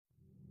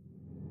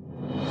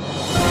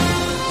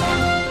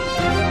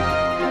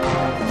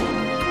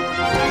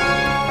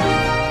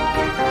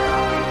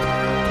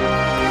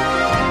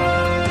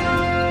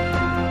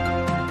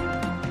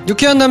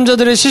유쾌한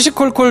남자들의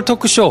시시콜콜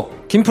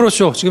토크쇼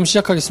김프로쇼 지금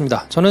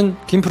시작하겠습니다. 저는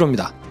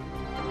김프로입니다.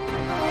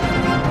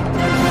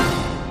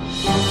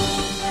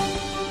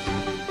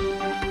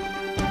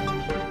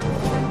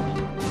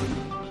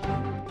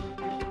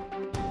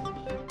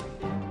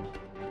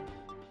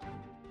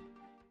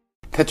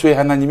 태초에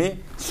하나님이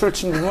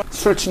술친구문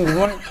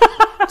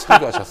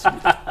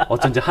창조하셨습니다.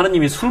 어쩐지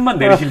하나님이 술만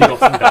내리실 리가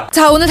없습니다.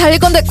 자, 오늘 달릴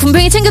건데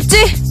군뱅이 챙겼지?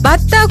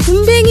 맞다,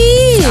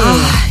 군뱅이.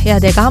 야,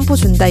 내가 한 포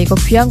준다. 이거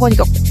귀한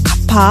거니까 꼭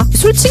갚아.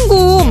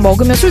 술친구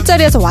먹으면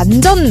술자리에서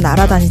완전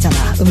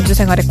날아다니잖아. 음주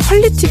생활의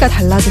퀄리티가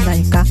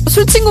달라진다니까.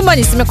 술친구만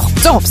있으면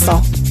걱정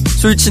없어.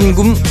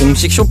 술친굼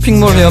공식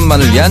쇼핑몰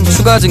회원만을 위한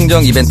추가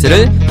증정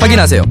이벤트를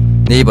확인하세요.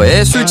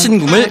 네이버에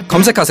술친굼을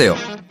검색하세요.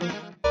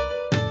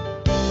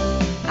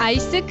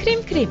 아이스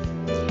크림.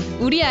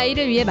 우리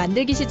아이를 위해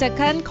만들기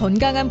시작한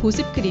건강한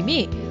보습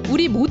크림이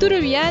우리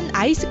모두를 위한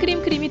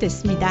아이스크림 크림이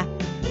됐습니다.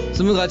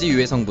 20가지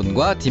유해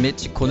성분과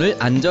디메치콘을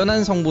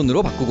안전한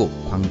성분으로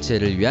바꾸고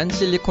광채를 위한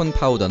실리콘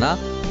파우더나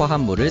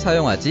화합물을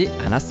사용하지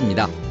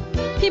않았습니다.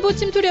 피부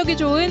침투력이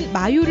좋은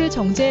마유를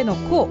정제해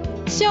넣고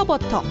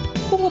시어버터,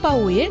 호호바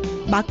오일,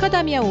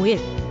 마카다미아 오일,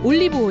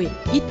 올리브 오일,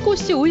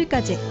 잇꼬씨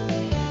오일까지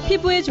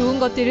피부에 좋은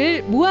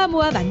것들을 모아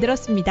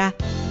만들었습니다.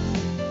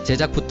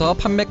 제작부터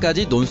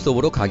판매까지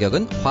논스톱으로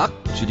가격은 확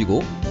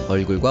줄이고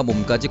얼굴과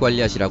몸까지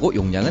관리하시라고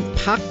용량은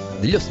팍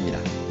늘렸습니다.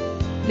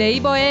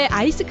 네이버에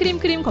아이스크림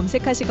크림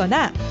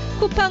검색하시거나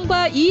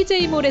쿠팡과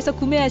EJ몰에서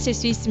구매하실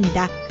수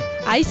있습니다.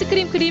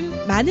 아이스크림 크림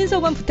많은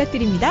성원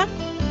부탁드립니다.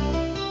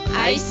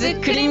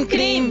 아이스크림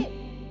크림.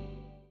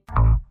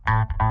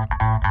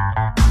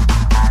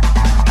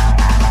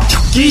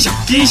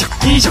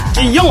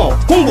 적기 영어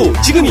공부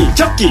지금이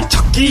적기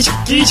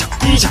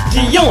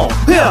영어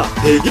회화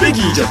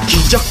대기적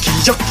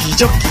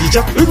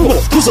기적 외국어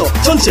도서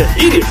전체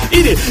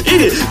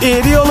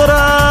 1위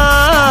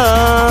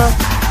오너라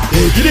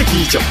대기의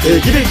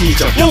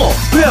기적 영어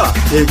회화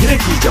대기의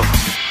기적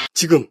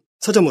지금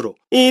서점으로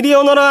 1위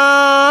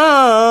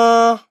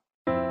오너라.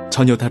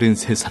 전혀 다른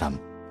세 사람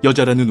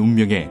여자라는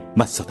운명에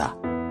맞서다.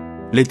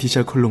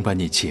 레티샤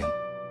콜롬바니 지음.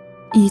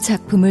 이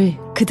작품을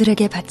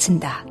그들에게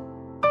바친다.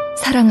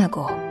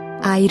 사랑하고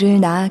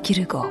아이를 낳아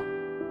기르고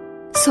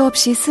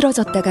수없이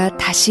쓰러졌다가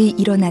다시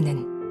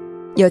일어나는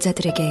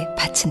여자들에게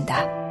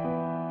바친다.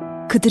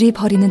 그들이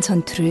벌이는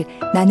전투를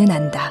나는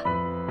안다.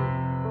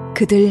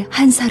 그들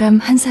한 사람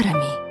한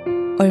사람이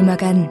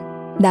얼마간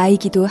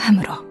나이기도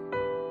하므로.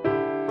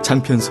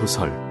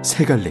 장편소설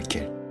세 갈래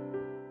길.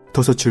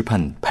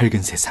 도서출판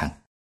밝은 세상.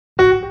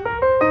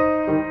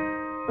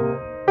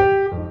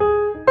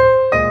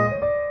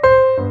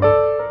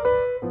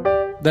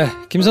 네,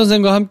 김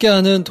선생과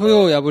함께하는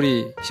토요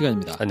야부리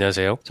시간입니다.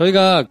 안녕하세요.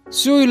 저희가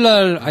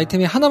수요일날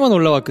아이템이 하나만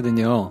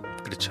올라왔거든요.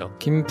 그렇죠.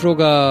 김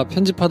프로가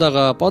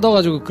편집하다가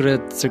뻗어가지고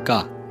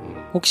그랬을까?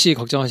 혹시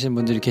걱정하시는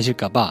분들이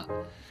계실까봐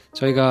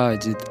저희가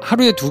이제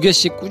하루에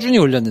 2개씩 꾸준히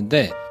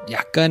올렸는데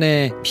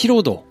약간의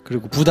피로도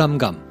그리고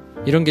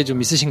부담감 이런 게 좀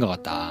있으신 것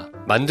같다.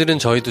 만드는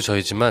저희도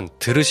저희지만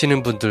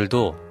들으시는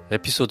분들도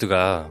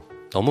에피소드가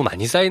너무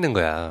많이 쌓이는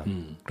거야.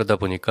 그러다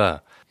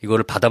보니까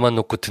이거를 받아만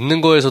놓고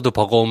듣는 거에서도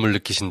버거움을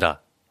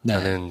느끼신다. 네.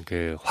 라는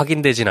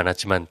확인되진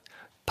않았지만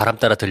바람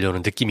따라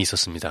들려오는 느낌이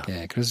있었습니다.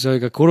 네, 그래서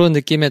저희가 그런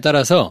느낌에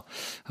따라서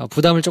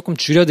부담을 조금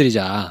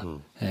줄여드리자.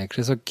 네,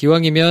 그래서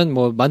기왕이면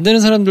뭐 만드는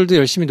사람들도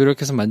열심히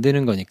노력해서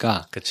만드는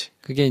거니까. 그치.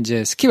 그게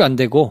이제 스킵 안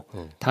되고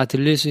다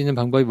들릴 수 있는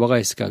방법이 뭐가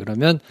있을까?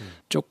 그러면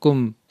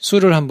조금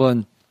수를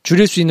한번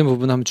줄일 수 있는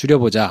부분 한번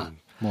줄여보자.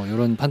 뭐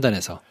이런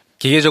판단에서.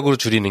 기계적으로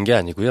줄이는 게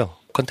아니고요.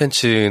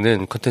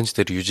 컨텐츠는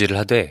컨텐츠대로 유지를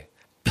하되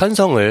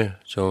편성을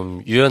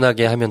좀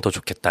유연하게 하면 더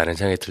좋겠다는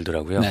생각이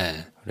들더라고요.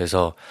 네.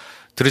 그래서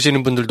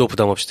들으시는 분들도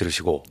부담 없이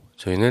들으시고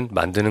저희는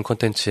만드는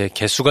콘텐츠의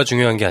개수가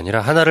중요한 게 아니라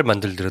하나를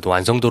만들더라도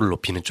완성도를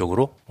높이는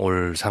쪽으로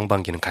올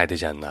상반기는 가야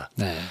되지 않나.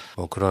 네.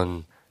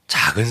 그런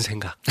작은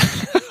생각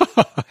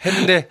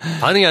했는데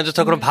반응이 안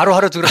좋다 그러면 바로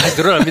하루 두루 다시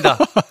늘어납니다.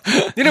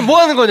 니네 뭐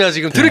하는 거냐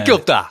지금 들을 게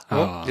없다.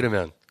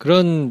 이러면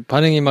그런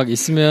반응이 막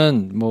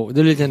있으면 뭐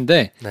늘릴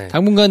텐데 네.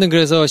 당분간은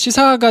그래서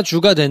시사가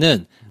주가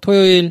되는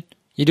토요일,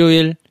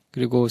 일요일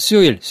그리고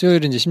수요일은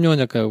이제 심영원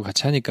작가하고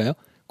같이 하니까요.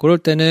 그럴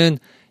때는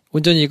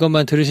온전히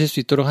이것만 들으실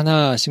수 있도록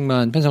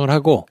하나씩만 편성을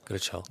하고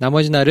그렇죠.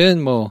 나머지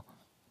날은 뭐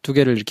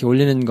 2개를 이렇게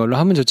올리는 걸로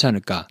하면 좋지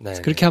않을까. 네,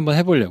 그렇게 한번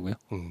해보려고요.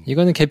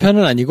 이거는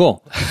개편은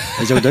아니고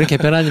이 정도는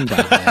개편 아닙니다.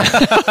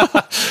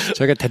 네.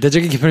 저희가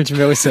대대적인 개편을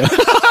준비하고 있어요.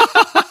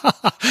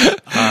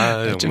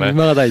 아, 좀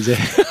민망하다 이제.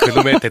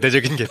 그놈의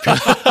대대적인 개편.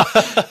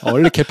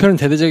 원래 개편은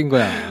대대적인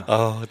거야.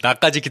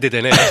 나까지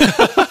기대되네.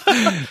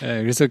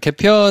 네, 그래서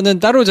개편은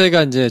따로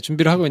저희가 이제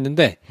준비를 하고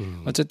있는데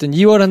어쨌든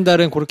 2월 한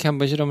달은 그렇게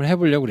한번 실험을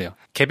해보려고 그래요.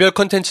 개별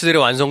콘텐츠들의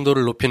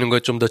완성도를 높이는 거에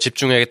좀 더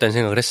집중해야겠다는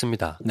생각을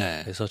했습니다.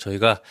 네. 그래서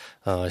저희가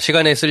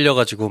시간에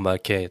쓸려가지고 막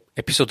이렇게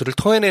에피소드를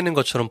토해내는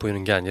것처럼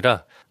보이는 게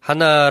아니라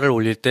하나를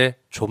올릴 때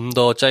좀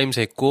더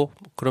짜임새 있고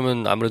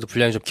그러면 아무래도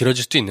분량이 좀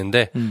길어질 수도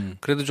있는데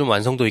그래도 좀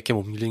완성도 있게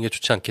몸밀리는 게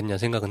좋지 않겠냐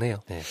생각은 해요.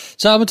 네.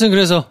 자, 아무튼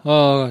그래서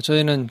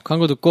저희는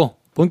광고 듣고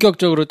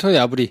본격적으로 토요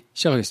야부리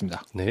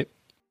시작하겠습니다. 네.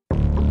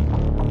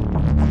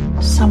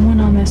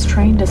 Someone on this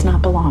train does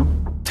not belong.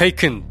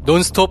 테이큰,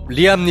 논스톱,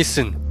 리암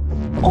니슨.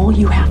 All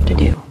you have to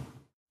do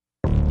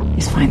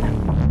is find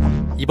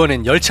them.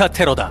 이번엔 열차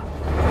테러다.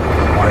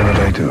 Why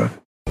did I do it?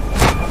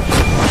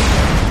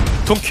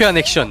 통쾌한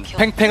액션,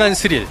 팽팽한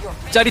스릴,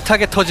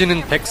 짜릿하게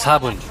터지는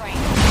 104분.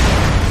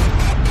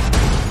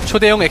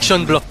 초대형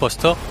액션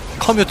블록버스터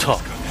커뮤터.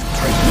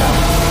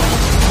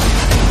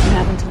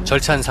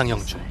 절찬 상영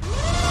중.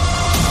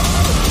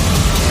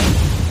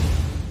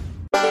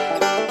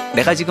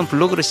 내가 지금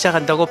블로그를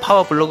시작한다고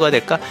파워 블로그가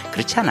될까?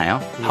 그렇지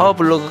않아요. 파워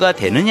블로그가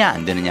되느냐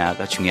안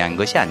되느냐가 중요한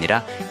것이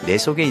아니라 내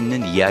속에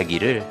있는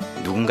이야기를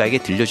누군가에게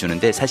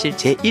들려주는데 사실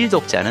제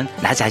 1독자는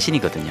나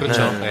자신이거든요.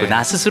 그렇죠. 네.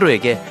 나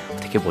스스로에게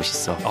되게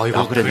멋있어.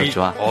 이거 그래 너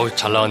좋아.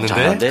 잘 나왔는데.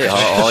 잘하는데.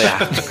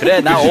 야.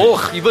 그래 나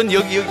이번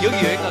여기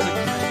여행 가서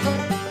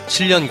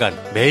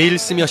 7년간 매일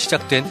쓰며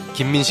시작된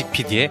김민식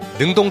PD의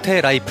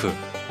능동태 라이프.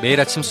 매일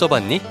아침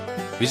써봤니?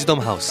 위즈덤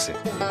하우스.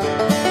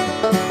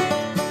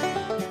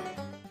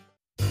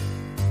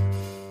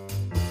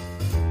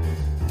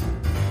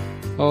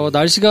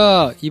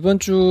 날씨가 이번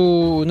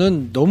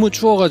주는 너무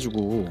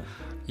추워가지고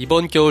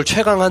이번 겨울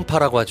최강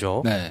한파라고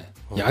하죠. 네.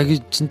 야, 이게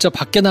진짜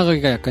밖에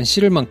나가기가 약간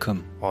싫을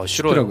만큼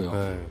싫어요.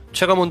 네.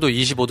 체감온도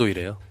 25도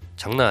이래요.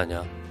 장난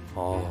아니야.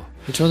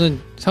 저는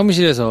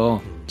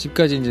사무실에서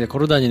집까지 이제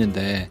걸어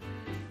다니는데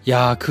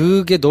야,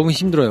 그게 너무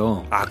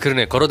힘들어요.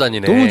 그러네. 걸어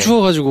다니네. 너무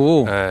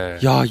추워가지고 네.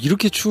 야,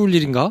 이렇게 추울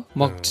일인가?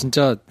 막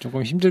진짜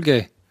조금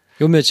힘들게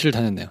요 며칠을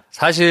다녔네요.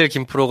 사실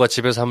김프로가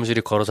집에서 사무실이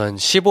걸어서 한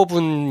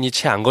 15분이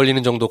채 안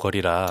걸리는 정도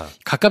거리라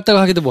가깝다고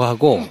하기도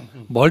뭐하고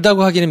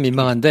멀다고 하기는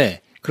민망한데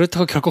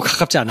그렇다고 결코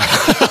가깝지 않아요.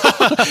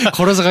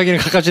 걸어서 가기는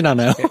가깝진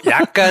않아요.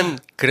 약간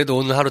그래도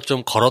오늘 하루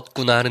좀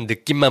걸었구나 하는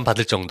느낌만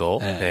받을 정도.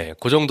 네,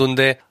 그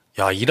정도인데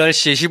야, 이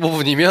날씨에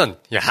 15분이면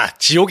야,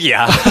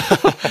 지옥이야.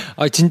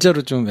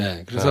 진짜로 좀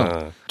그래서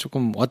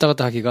조금 왔다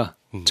갔다 하기가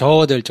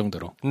저어될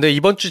정도로. 근데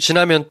이번 주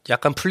지나면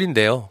약간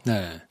풀린대요.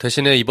 네.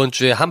 대신에 이번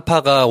주에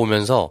한파가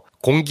오면서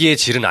공기의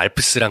질은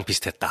알프스랑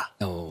비슷했다.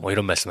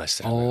 이런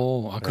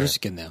말씀하시더라고요. 그럴 수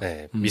있겠네요.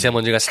 네,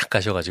 미세먼지가 싹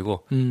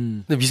가셔가지고.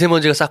 근데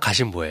미세먼지가 싹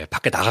가신 뭐해?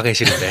 밖에 나가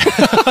계시는데.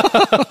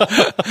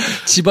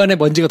 집안에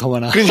먼지가 더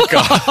많아.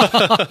 그러니까.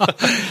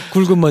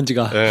 굵은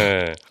먼지가.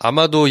 네.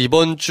 아마도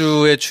이번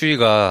주의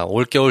추위가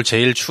올겨울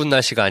제일 추운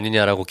날씨가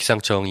아니냐라고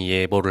기상청이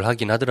예보를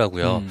하긴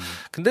하더라고요.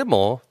 근데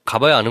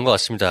가봐야 아는 것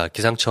같습니다.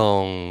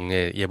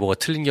 기상청의 예보가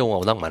틀린 경우가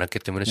워낙 많았기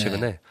때문에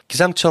최근에.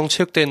 기상청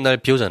체육대회 날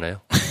비 오잖아요.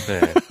 네.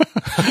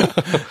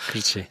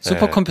 그렇지.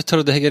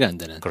 슈퍼컴퓨터로도 해결이 안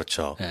되는.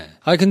 그렇죠. 네.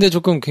 근데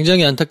조금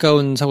굉장히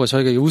안타까운 사고,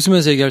 저희가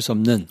웃으면서 얘기할 수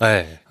없는.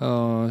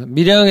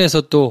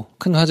 밀양에서 또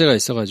큰 화재가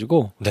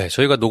있어가지고. 네,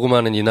 저희가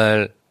녹음하는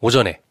이날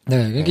오전에.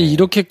 네, 그러니까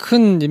이렇게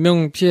큰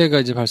인명 피해가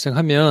이제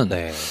발생하면.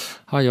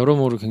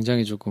 여러모로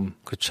굉장히 조금.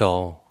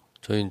 그렇죠.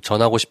 저희는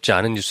전하고 싶지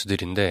않은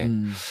뉴스들인데.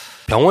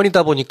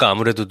 병원이다 보니까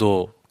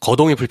아무래도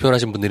거동이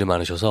불편하신 분들이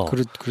많으셔서.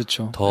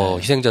 그렇죠. 더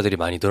희생자들이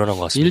많이 늘어난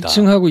것 같습니다.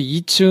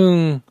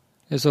 1층하고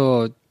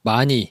 2층에서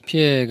많이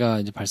피해가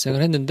이제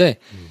발생을 했는데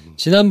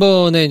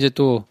지난번에 이제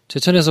또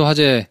제천에서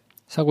화재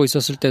사고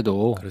있었을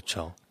때도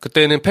그렇죠.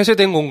 그때는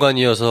폐쇄된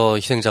공간이어서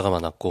희생자가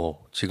많았고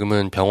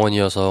지금은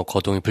병원이어서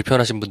거동이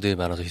불편하신 분들이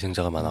많아서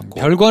희생자가 많았고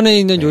별관에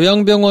있는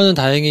요양병원은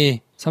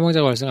다행히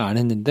사망자가 발생을 안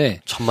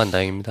했는데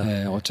천만다행입니다.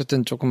 네,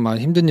 어쨌든 조금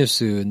많이 힘든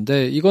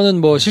뉴스인데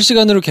이거는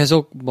실시간으로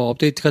계속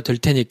업데이트가 될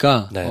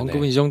테니까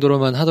언급은 이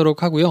정도로만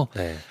하도록 하고요.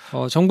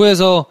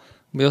 정부에서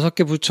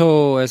 6개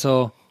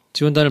부처에서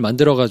지원단을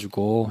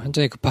만들어가지고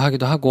현장에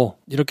급파하기도 하고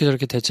이렇게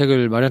저렇게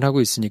대책을 마련하고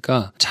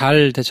있으니까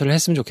잘 대처를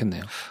했으면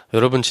좋겠네요.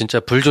 여러분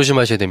진짜 불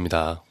조심하셔야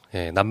됩니다.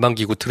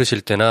 난방기구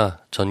틀으실 때나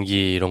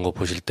전기 이런 거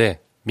보실 때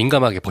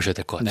민감하게 보셔야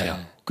될 것 같아요. 네.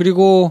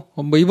 그리고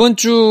이번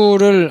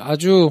주를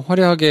아주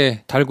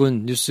화려하게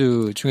달군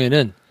뉴스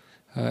중에는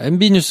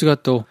MB 뉴스가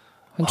또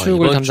한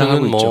축을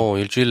담당하고 이번 주는 있죠.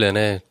 일주일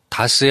내내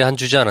다스의 한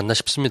주지 않았나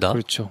싶습니다.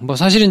 그렇죠.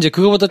 사실은 이제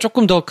그거보다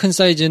조금 더 큰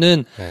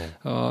사이즈는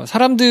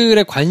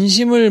사람들의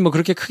관심을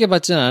그렇게 크게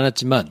받지는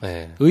않았지만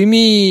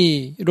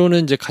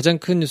의미로는 이제 가장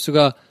큰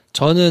뉴스가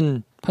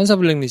저는 판사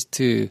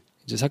블랙리스트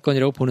이제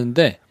사건이라고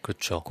보는데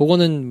그렇죠.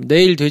 그거는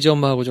내일 돼지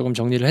엄마하고 조금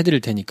정리를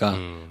해드릴 테니까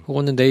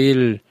그거는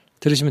내일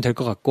들으시면 될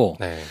것 같고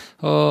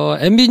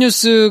MB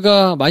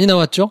뉴스가 많이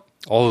나왔죠?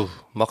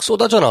 막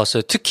쏟아져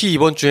나왔어요. 특히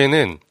이번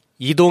주에는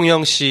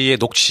이동영 씨의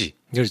녹취.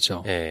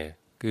 그렇죠.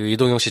 그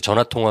이동영 씨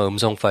전화통화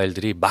음성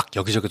파일들이 막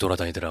여기저기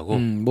돌아다니더라고.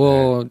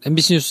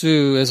 MBC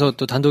뉴스에서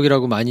또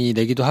단독이라고 많이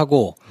내기도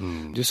하고,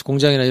 뉴스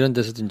공장이나 이런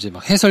데서도 이제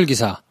막 해설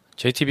기사.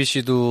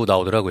 JTBC도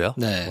나오더라고요.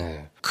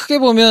 네. 크게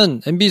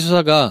보면 MB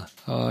수사가,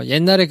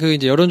 옛날에 그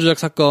이제 여론조작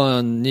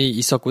사건이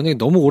있었고,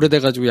 너무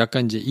오래돼가지고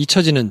약간 이제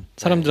잊혀지는,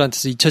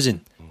 사람들한테서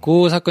잊혀진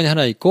그 사건이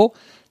하나 있고,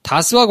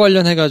 다스와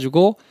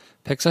관련해가지고,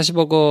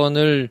 140억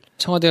원을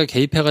청와대가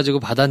개입해가지고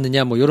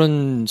받았느냐,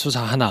 이런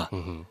수사 하나.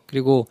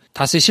 그리고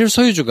다스의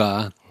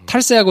실소유주가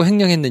탈세하고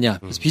횡령했느냐,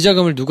 그래서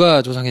비자금을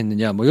누가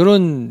조성했느냐,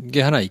 이런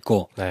게 하나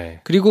있고.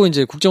 그리고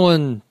이제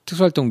국정원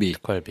특수활동비.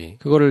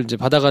 그거를 이제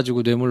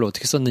받아가지고 뇌물로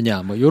어떻게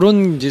썼느냐,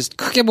 요런 이제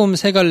크게 보면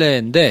세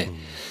갈래인데,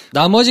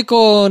 나머지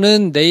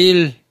거는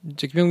내일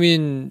이제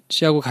김영민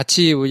씨하고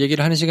같이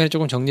얘기를 하는 시간에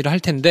조금 정리를 할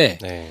텐데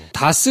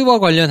다스와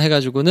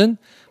관련해가지고는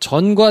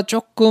전과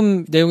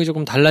조금 내용이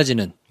조금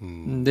달라지는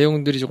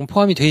내용들이 조금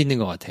포함이 돼 있는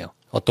것 같아요.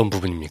 어떤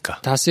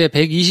부분입니까? 다스의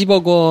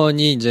 120억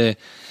원이 이제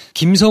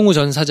김성우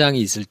전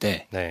사장이 있을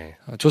때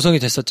조성이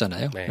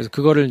됐었잖아요. 그래서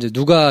그거를 이제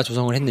누가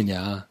조성을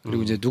했느냐,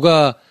 그리고 이제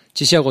누가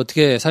지시하고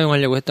어떻게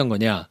사용하려고 했던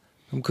거냐.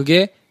 그럼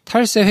그게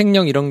탈세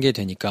횡령 이런 게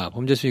되니까,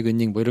 범죄 수익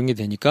은닉 뭐 이런 게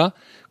되니까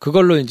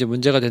그걸로 이제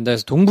문제가 된다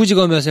해서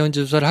동부지검에서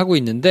현재 수사를 하고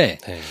있는데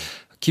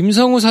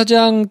김성우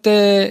사장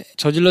때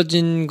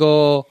저질러진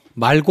거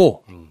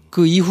말고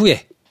그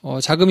이후에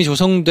자금이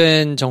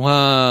조성된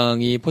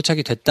정황이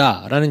포착이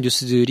됐다라는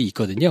뉴스들이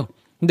있거든요.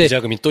 근데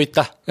비자금이 또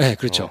있다? 네,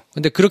 그렇죠.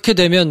 근데 그렇게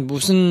되면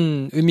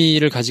무슨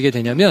의미를 가지게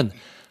되냐면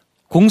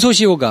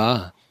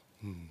공소시효가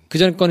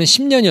그전 거는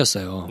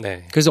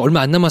 10년이었어요. 그래서 얼마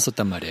안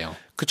남았었단 말이에요.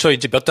 그쵸.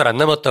 이제 몇 달 안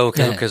남았다고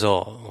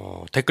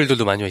계속해서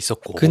댓글들도 많이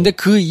있었고. 근데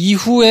그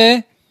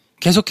이후에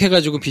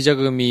계속해가지고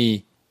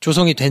비자금이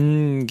조성이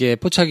된 게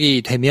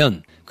포착이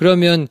되면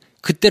그러면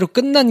그때로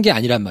끝난 게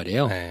아니란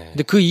말이에요.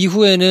 근데 그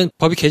이후에는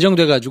법이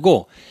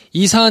개정돼가지고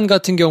이 사안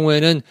같은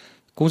경우에는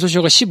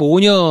공소시효가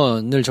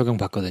 15년을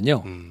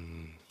적용받거든요.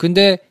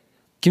 근데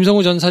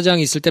김성우 전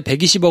사장이 있을 때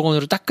 120억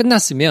원으로 딱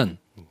끝났으면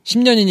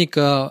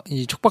 10년이니까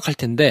촉박할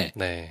텐데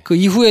그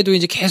이후에도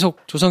이제 계속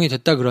조성이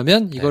됐다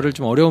그러면 이거를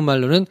좀 어려운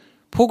말로는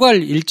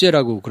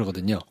포괄일죄라고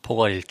그러거든요.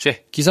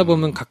 포괄일죄? 기사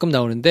보면 가끔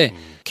나오는데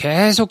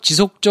계속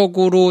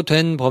지속적으로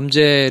된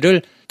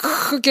범죄를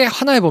크게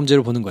하나의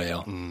범죄로 보는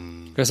거예요.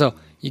 그래서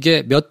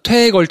이게 몇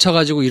회에 걸쳐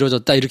가지고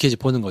이루어졌다 이렇게 이제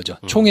보는 거죠.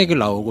 총액을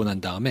나오고 난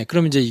다음에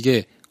그럼 이제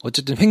이게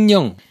어쨌든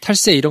횡령,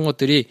 탈세 이런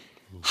것들이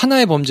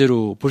하나의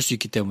범죄로 볼 수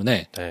있기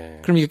때문에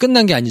그럼 이게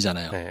끝난 게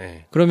아니잖아요.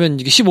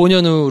 그러면 이게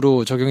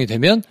 15년으로 적용이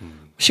되면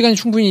시간이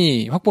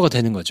충분히 확보가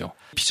되는 거죠.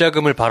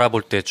 비자금을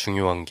바라볼 때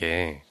중요한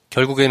게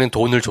결국에는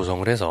돈을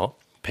조성을 해서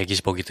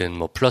 120억이든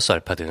뭐 플러스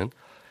알파든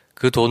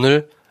그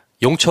돈을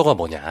용처가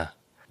뭐냐,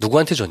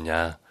 누구한테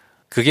줬냐,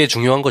 그게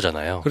중요한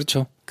거잖아요.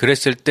 그렇죠.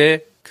 그랬을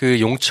때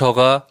그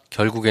용처가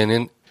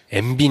결국에는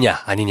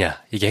MB냐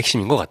아니냐 이게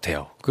핵심인 것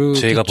같아요.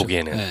 저희가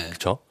보기에는.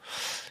 그렇죠.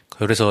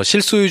 그래서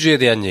실소유주에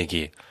대한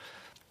얘기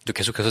또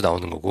계속해서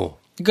나오는 거고.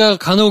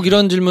 그러니까 간혹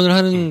이런 질문을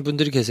하는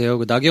분들이 계세요.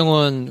 그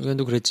나경원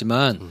의원도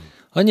그랬지만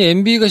아니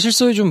MB가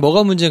실소유주면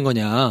뭐가 문제인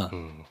거냐.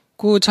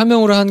 그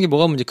차명으로 하는 게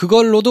뭐가 문제?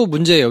 그걸로도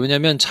문제예요.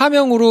 왜냐하면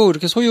차명으로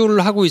이렇게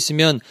소유를 하고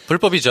있으면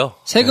불법이죠.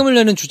 세금을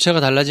내는 주체가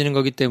달라지는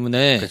거기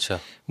때문에 그렇죠.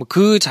 뭐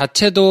그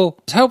자체도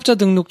사업자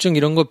등록증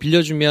이런 거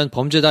빌려주면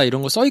범죄다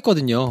이런 거 써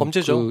있거든요.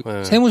 범죄죠.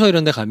 그 세무서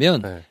이런 데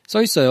가면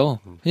써 있어요.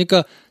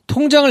 그러니까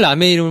통장을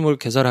남의 이름으로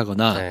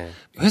개설하거나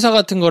회사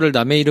같은 거를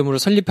남의 이름으로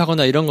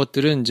설립하거나 이런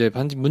것들은 이제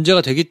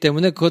문제가 되기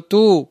때문에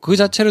그것도 그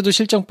자체로도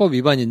실정법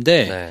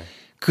위반인데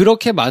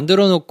그렇게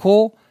만들어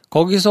놓고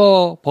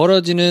거기서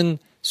벌어지는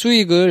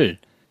수익을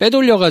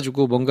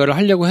빼돌려가지고 뭔가를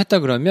하려고 했다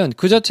그러면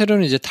그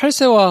자체로는 이제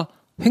탈세와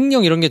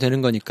횡령 이런 게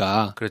되는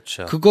거니까.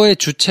 그렇죠. 그거의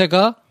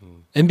주체가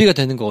MB가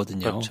되는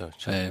거거든요. 그렇죠.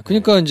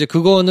 그러니까 이제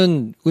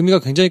그거는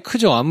의미가 굉장히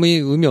크죠. 아무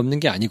의미 없는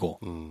게 아니고.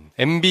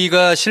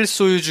 MB가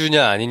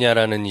실소유주냐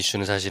아니냐라는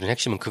이슈는 사실은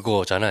핵심은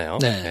그거잖아요.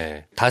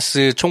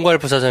 다스 총괄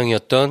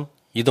부사장이었던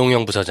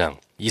이동영 부사장,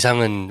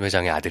 이상은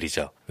회장의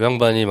아들이죠. 그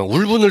양반이 막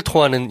울분을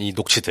토하는 이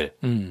녹취들.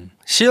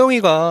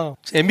 시영이가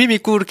MB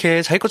믿고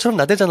이렇게 자기 것처럼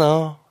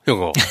나대잖아.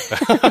 이거.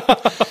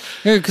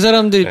 그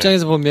사람들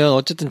입장에서 보면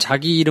어쨌든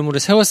자기 이름으로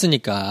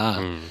세웠으니까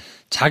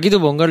자기도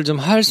뭔가를 좀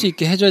할 수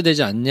있게 해줘야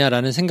되지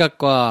않냐라는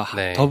생각과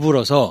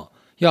더불어서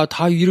야,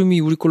 다 이름이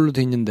우리 걸로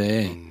돼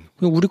있는데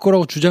그냥 우리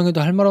거라고 주장해도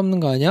할 말 없는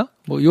거 아니야?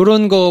 뭐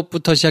요런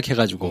것부터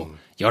시작해가지고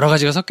여러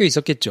가지가 섞여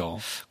있었겠죠.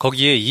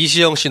 거기에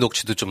이시영 씨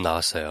녹취도 좀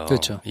나왔어요.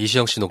 그렇죠.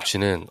 이시영 씨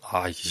녹취는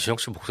이시영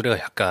씨 목소리가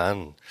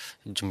약간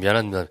좀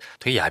미안한데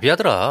되게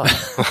야비하더라.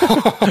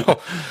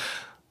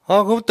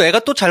 그럼 또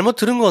애가 또 잘못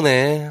들은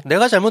거네.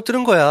 내가 잘못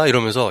들은 거야.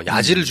 이러면서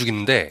야지를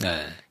죽이는데,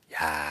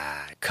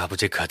 야, 그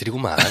아버지 그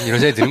아들이구만.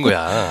 이런 생각이 드는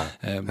거야.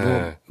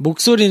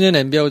 목소리는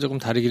MB하고 조금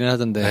다르기는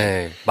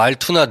하던데.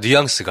 말투나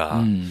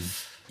뉘앙스가.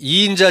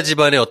 2인자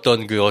집안의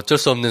어떤 그 어쩔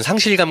수 없는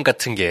상실감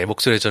같은 게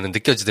목소리에 저는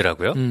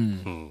느껴지더라고요.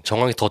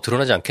 정황이 더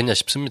드러나지 않겠냐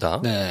싶습니다.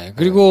 네.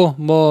 그리고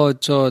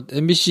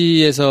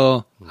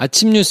MBC에서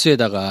아침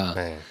뉴스에다가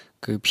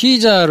그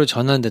피의자로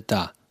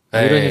전환됐다.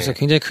 이런 뉴스가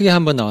굉장히 크게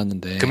한번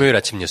나왔는데. 금요일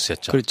아침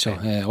뉴스였죠. 그렇죠.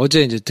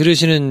 어제 이제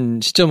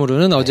들으시는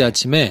시점으로는 어제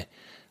아침에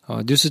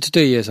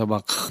뉴스투데이에서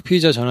막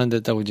피의자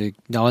전환됐다고 이제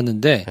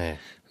나왔는데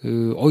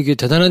이게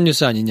대단한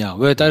뉴스 아니냐?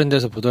 왜 다른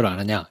데서 보도를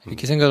안 하냐?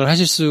 이렇게 생각을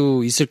하실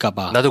수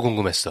있을까봐. 나도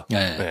궁금했어.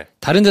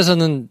 다른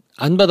데서는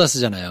안 받아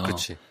쓰잖아요.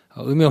 그렇지.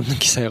 의미 없는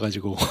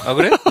기사여가지고.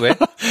 그래? 왜?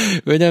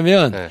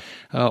 왜냐면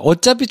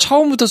어차피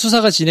처음부터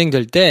수사가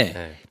진행될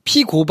때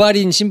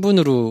피고발인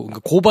신분으로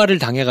고발을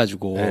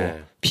당해가지고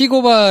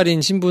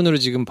피고발인 신분으로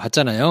지금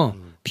봤잖아요.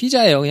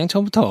 피의자예요. 그냥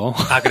처음부터.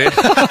 아, 그래?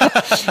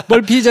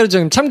 뭘 피의자로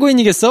정해?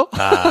 참고인이겠어?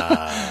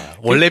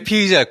 원래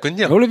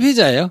피의자였군요. 원래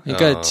피의자예요.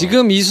 그러니까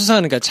지금 이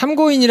수사는 그러니까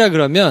참고인이라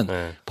그러면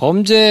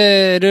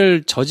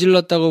범죄를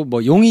저질렀다고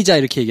뭐 용의자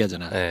이렇게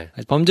얘기하잖아.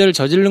 범죄를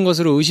저지른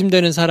것으로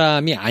의심되는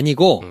사람이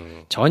아니고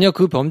전혀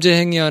그 범죄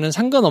행위와는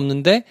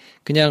상관없는데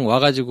그냥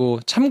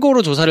와가지고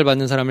참고로 조사를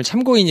받는 사람을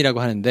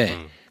참고인이라고 하는데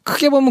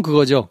크게 보면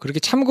그거죠. 그렇게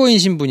참고인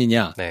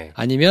신분이냐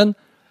아니면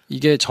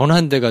이게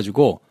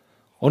전환돼가지고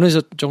어느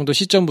정도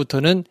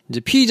시점부터는 이제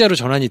피의자로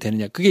전환이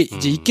되느냐. 그게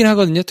이제 있긴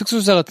하거든요.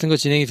 특수수사 같은 거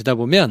진행이 되다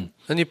보면.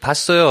 아니,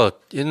 봤어요.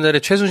 옛날에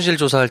최순실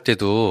조사할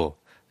때도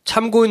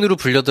참고인으로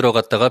불려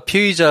들어갔다가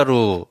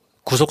피의자로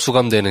구속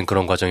수감되는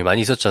그런 과정이 많이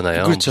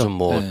있었잖아요. 그렇죠. 무슨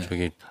뭐,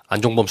 저기,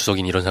 안종범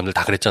수석인 이런 사람들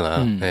다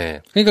그랬잖아. 네.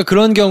 그러니까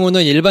그런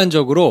경우는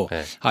일반적으로,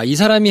 이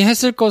사람이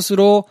했을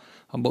것으로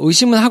뭐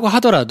의심은 하고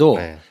하더라도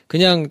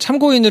그냥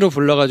참고인으로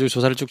불러가지고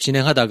조사를 쭉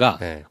진행하다가,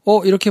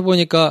 이렇게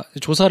보니까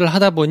조사를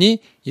하다 보니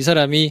이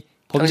사람이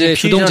범죄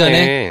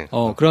주동자네.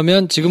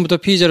 그러면 지금부터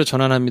피의자로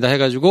전환합니다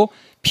해가지고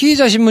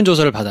피의자 신문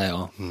조사를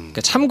받아요.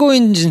 그러니까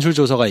참고인 진술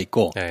조사가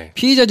있고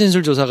피의자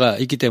진술 조사가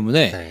있기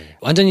때문에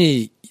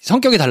완전히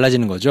성격이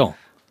달라지는 거죠.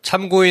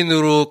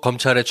 참고인으로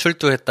검찰에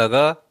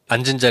출두했다가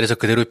앉은 자리에서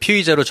그대로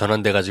피의자로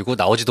전환돼가지고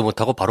나오지도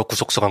못하고 바로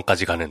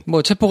구속수감까지 가는.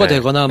 뭐 체포가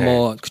되거나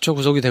뭐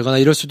구속이 되거나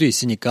이럴 수도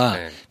있으니까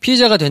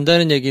피의자가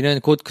된다는 얘기는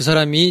곧 그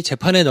사람이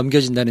재판에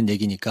넘겨진다는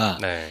얘기니까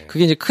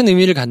그게 이제 큰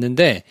의미를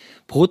갖는데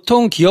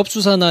보통 기업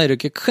수사나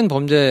이렇게 큰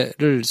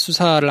범죄를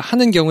수사를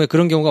하는 경우에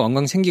그런 경우가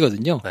왕왕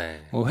생기거든요.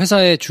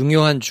 회사의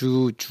중요한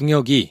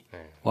중역이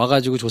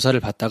와가지고 조사를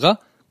받다가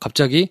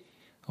갑자기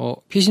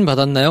피신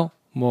받았나요?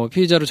 뭐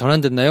피의자로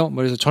전환됐나요?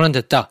 뭐 그래서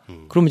전환됐다.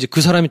 그러면 이제 그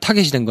사람이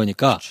타겟이 된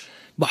거니까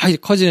막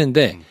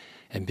커지는데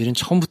MB는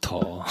처음부터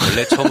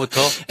원래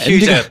처음부터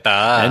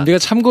피의자였다. MB가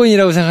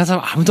참고인이라고 생각하는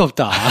사람 아무도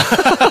없다.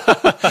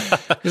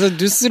 그래서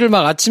뉴스를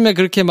막 아침에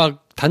그렇게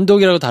막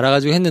단독이라고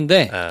달아가지고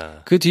했는데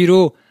그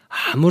뒤로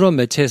아무런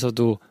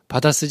매체에서도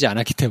받아쓰지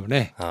않았기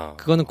때문에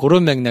그거는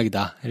그런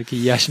맥락이다. 이렇게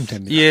이해하시면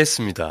됩니다.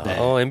 이해했습니다. 네.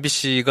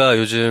 MBC가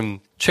요즘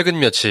최근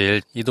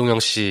며칠 이동영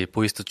씨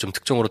보이스도 좀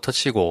특종으로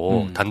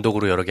터치고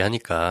단독으로 여러 개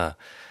하니까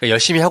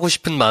열심히 하고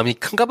싶은 마음이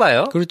큰가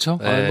봐요. 그렇죠.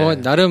 뭐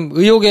나름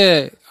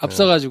의혹에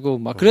앞서가지고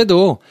막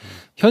그래도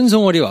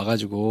현송월이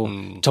와가지고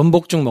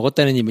전복죽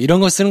먹었다는 뭐 이런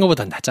거 쓰는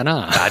것보다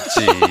낫잖아.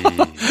 낫지.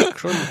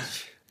 그런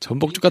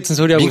전복죽 같은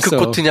소리 하고 있어.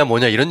 밍크 코트냐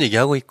뭐냐 이런 얘기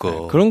하고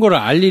있고. 그런 거를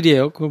알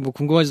일이에요. 그거 뭐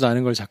궁금하지도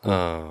않은 걸 자꾸.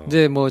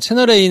 근데 뭐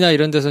채널 A나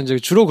이런 데서 이제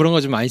주로 그런 거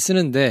좀 많이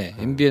쓰는데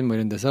MBN 뭐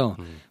이런 데서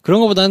그런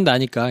거보다는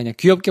나니까 그냥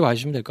귀엽게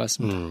봐주시면 될 것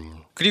같습니다.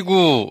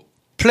 그리고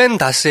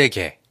플랜다스의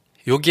개.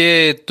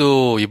 요게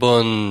또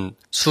이번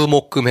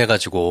수목금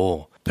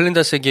해가지고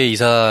플랜다스의 개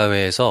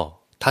이사회에서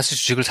다스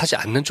주식을 사지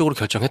않는 쪽으로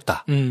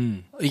결정했다.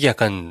 이게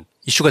약간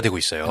이슈가 되고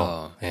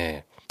있어요.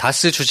 예.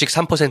 다스 주식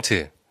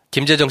 3%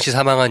 김재정 씨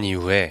사망한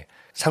이후에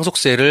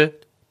상속세를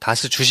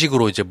다스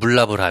주식으로 이제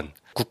물납을 한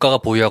국가가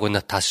보유하고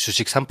있는 다스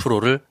주식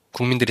 3%를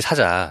국민들이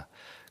사자.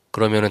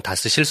 그러면은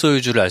다스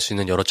실소유주를 알 수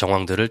있는 여러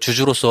정황들을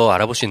주주로서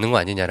알아볼 수 있는 거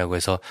아니냐라고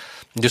해서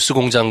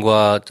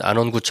뉴스공장과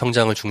안원구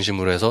청장을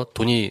중심으로 해서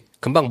돈이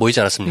금방 모이지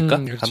않았습니까?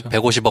 그렇죠. 한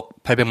 150억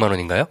 800만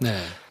원인가요? 네.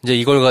 이제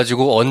이걸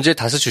가지고 언제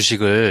다스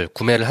주식을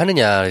구매를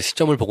하느냐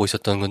시점을 보고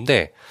있었던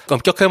건데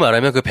엄격하게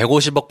말하면 그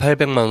 150억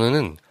 800만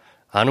원은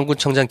안원구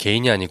청장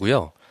개인이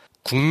아니고요.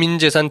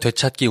 국민재산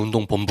되찾기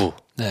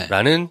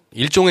운동본부라는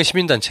일종의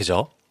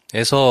시민단체죠.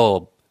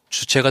 에서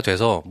주체가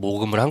돼서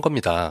모금을 한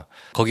겁니다.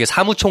 거기에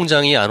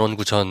사무총장이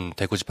안원구 전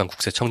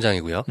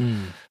대구지방국세청장이고요.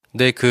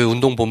 근데 그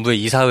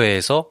운동본부의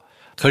이사회에서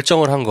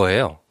결정을 한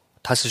거예요.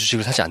 다스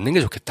주식을 사지 않는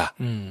게 좋겠다.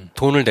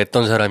 돈을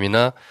냈던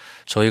사람이나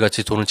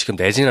저희같이 돈을 지금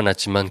내진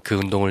않았지만 그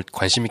운동을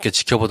관심 있게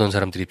지켜보던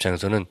사람들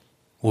입장에서는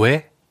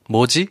왜?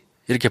 뭐지?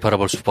 이렇게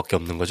바라볼 수밖에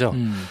없는 거죠.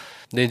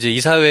 근데 이제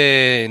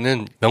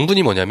이사회는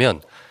명분이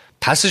뭐냐면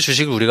다스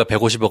주식을 우리가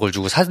 150억을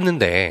주고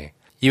샀는데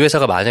이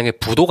회사가 만약에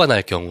부도가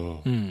날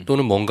경우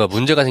또는 뭔가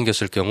문제가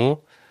생겼을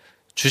경우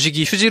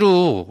주식이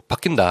휴지로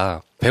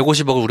바뀐다.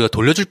 150억을 우리가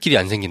돌려줄 길이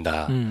안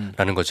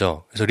생긴다라는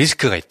거죠. 그래서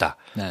리스크가 있다.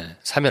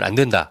 사면 안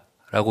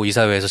된다라고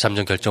이사회에서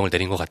잠정 결정을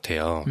내린 것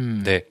같아요.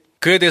 네,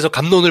 그에 대해서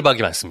갑론을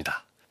박이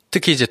많습니다.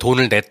 특히 이제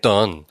돈을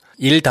냈던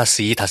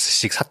 1다스,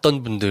 2다스씩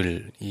샀던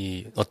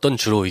분들이 어떤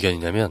주로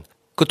의견이냐면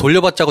그거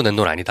돌려받자고 낸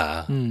돈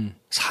아니다.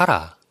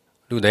 사라.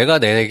 그리고 내가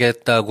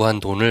내겠다고 한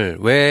돈을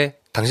왜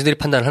당신들이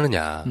판단을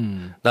하느냐.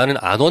 나는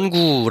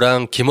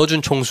안원구랑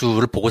김어준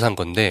총수를 보고 산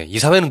건데 이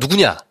사회는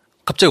누구냐?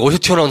 갑자기 어디서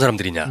튀어나온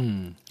사람들이냐?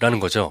 라는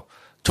거죠.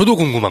 저도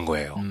궁금한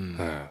거예요.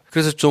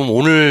 그래서 좀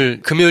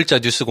오늘 금요일자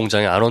뉴스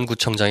공장에 안원구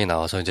청장이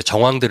나와서 이제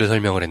정황들을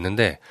설명을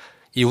했는데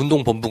이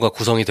운동본부가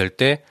구성이 될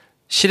때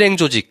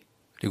실행조직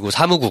그리고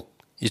사무국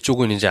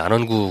이쪽은 이제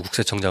안원구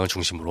국세청장을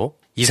중심으로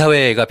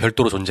이사회가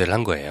별도로 존재를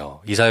한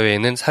거예요.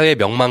 이사회에는 사회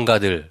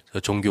명망가들,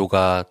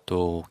 종교가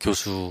또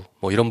교수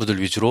뭐 이런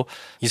분들 위주로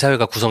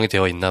이사회가 구성이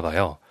되어 있나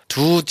봐요.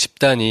 두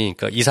집단이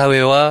그러니까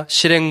이사회와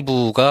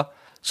실행부가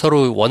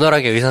서로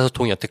원활하게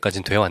의사소통이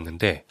여태까지는 되어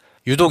왔는데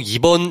유독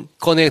이번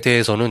건에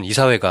대해서는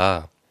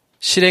이사회가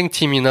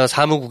실행팀이나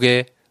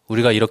사무국의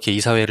우리가 이렇게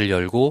이사회를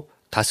열고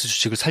다스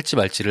주식을 살지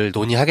말지를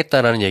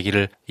논의하겠다라는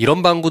얘기를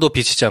이런 방구도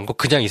비치지 않고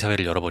그냥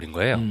이사회를 열어버린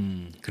거예요.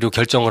 그리고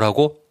결정을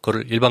하고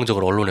그걸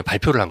일방적으로 언론에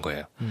발표를 한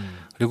거예요.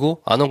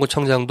 그리고 안원구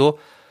청장도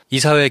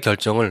이사회의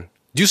결정을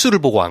뉴스를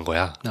보고 한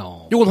거야.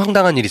 이건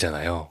황당한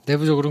일이잖아요.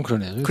 내부적으로는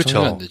그러네요.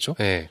 그렇죠. 안 됐죠.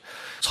 네.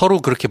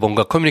 서로 그렇게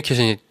뭔가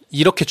커뮤니케이션이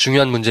이렇게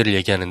중요한 문제를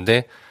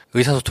얘기하는데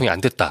의사소통이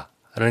안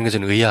됐다라는 게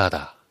저는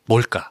의아하다.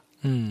 뭘까?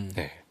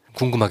 네.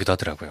 궁금하기도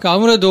하더라고요. 그러니까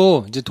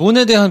아무래도 이제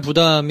돈에 대한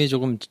부담이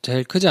조금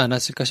제일 크지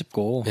않았을까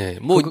싶고. 네.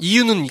 뭐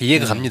이유는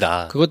이해가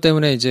갑니다. 그것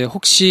때문에 이제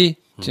혹시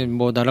이제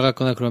뭐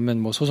날아갔거나 그러면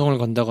뭐 소송을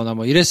건다거나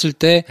뭐 이랬을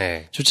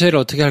때 주체를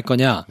어떻게 할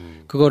거냐,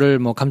 그거를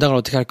뭐 감당을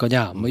어떻게 할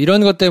거냐, 뭐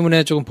이런 것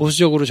때문에 조금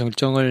보수적으로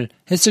결정을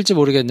했을지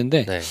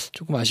모르겠는데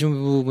조금 아쉬운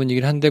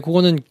부분이긴 한데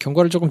그거는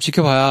경과를 조금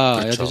지켜봐야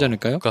그렇죠. 되지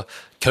않을까요? 그러니까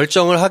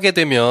결정을 하게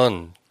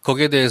되면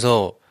거기에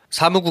대해서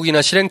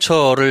사무국이나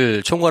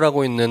실행처를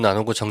총괄하고 있는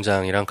안원구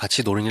청장이랑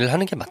같이 논의를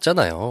하는 게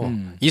맞잖아요.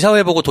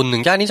 이사회 보고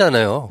돋는 게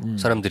아니잖아요.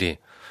 사람들이.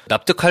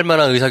 납득할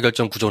만한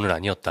의사결정 구조는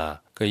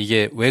아니었다. 그러니까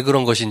이게 왜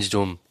그런 것인지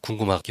좀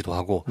궁금하기도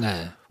하고.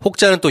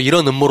 혹자는 또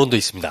이런 음모론도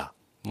있습니다.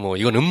 뭐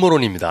이건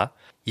음모론입니다.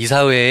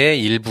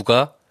 이사회의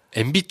일부가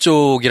MB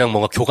쪽이랑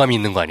뭔가 교감이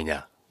있는 거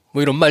아니냐.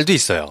 뭐 이런 말도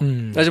있어요.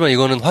 하지만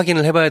이거는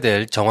확인을 해봐야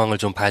될 정황을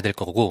좀 봐야 될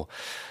거고.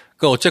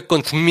 그러니까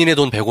어쨌건 국민의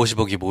돈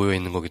 150억이 모여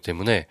있는 거기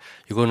때문에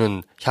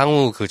이거는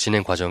향후 그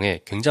진행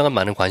과정에 굉장한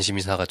많은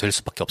관심사가 될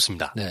수밖에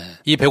없습니다.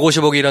 이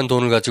 150억이라는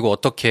돈을 가지고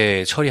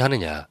어떻게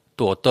처리하느냐,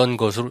 또 어떤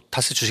것으로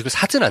다스 주식을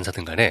사든 안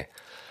사든 간에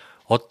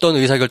어떤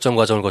의사결정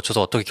과정을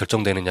거쳐서 어떻게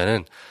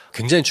결정되느냐는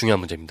굉장히 중요한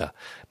문제입니다.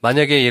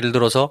 만약에 예를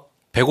들어서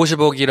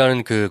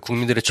 150억이라는 그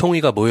국민들의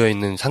총의가 모여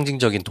있는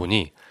상징적인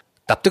돈이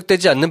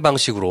납득되지 않는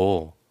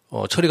방식으로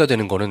처리가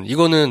되는 거는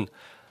이거는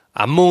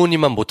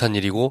안모으니만 못한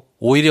일이고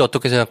오히려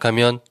어떻게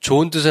생각하면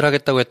좋은 뜻을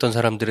하겠다고 했던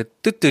사람들의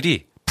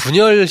뜻들이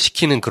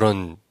분열시키는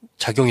그런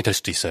작용이 될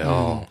수도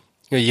있어요.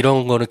 그러니까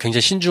이런 거는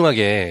굉장히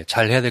신중하게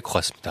잘 해야 될 것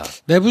같습니다.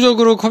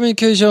 내부적으로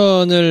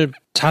커뮤니케이션을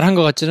잘한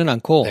것 같지는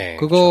않고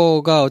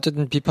그거가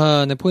어쨌든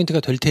비판의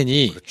포인트가 될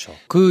테니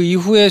그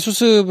이후에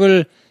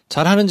수습을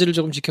잘하는지를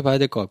조금 지켜봐야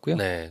될 것 같고요.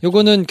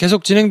 요거는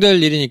계속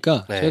진행될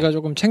일이니까 저희가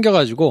조금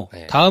챙겨가지고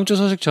다음 주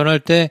소식 전할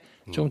때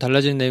조금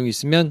달라지는 내용이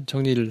있으면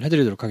정리를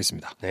해드리도록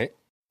하겠습니다.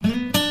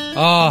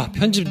 아,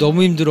 편집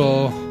너무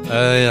힘들어.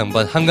 에이,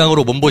 한번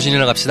한강으로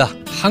몸보신이나 갑시다.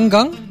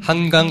 한강?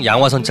 한강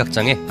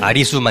양화선착장의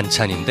아리수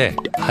만찬인데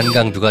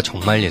한강뷰가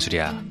정말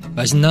예술이야.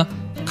 맛있나?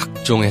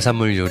 각종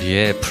해산물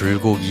요리에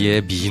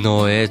불고기에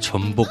민어에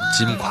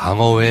전복찜,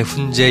 광어회,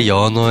 훈제,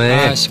 연어회.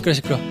 아,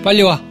 시끄러.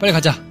 빨리 와. 빨리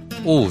가자.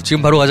 오,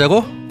 지금 바로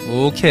가자고?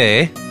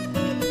 오케이.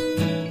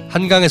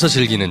 한강에서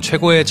즐기는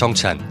최고의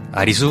정찬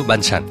아리수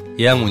만찬.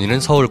 예약 문의는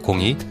서울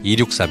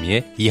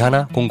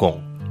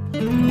 02-2632-2100.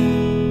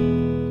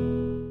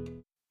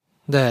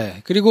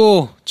 네,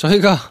 그리고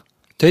저희가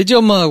돼지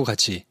엄마하고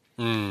같이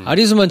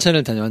아리수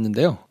만찬을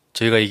다녀왔는데요.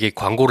 저희가 이게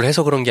광고를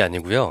해서 그런 게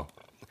아니고요.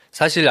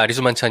 사실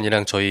아리수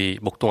만찬이랑 저희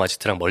목동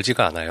아지트랑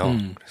멀지가 않아요.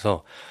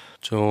 그래서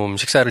좀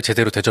식사를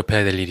제대로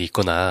대접해야 될 일이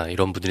있거나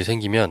이런 분들이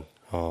생기면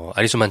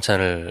아리수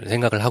만찬을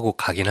생각을 하고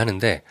가긴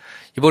하는데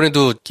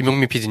이번에도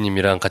김용민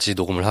PD님이랑 같이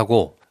녹음을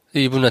하고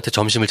이분한테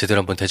점심을 제대로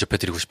한번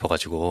대접해드리고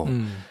싶어가지고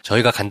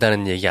저희가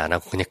간다는 얘기 안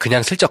하고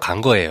그냥 슬쩍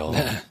간 거예요.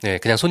 네,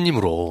 그냥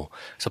손님으로.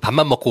 그래서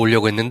밥만 먹고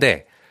오려고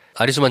했는데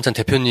아리수 만찬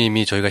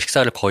대표님이 저희가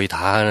식사를 거의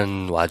다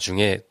하는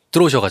와중에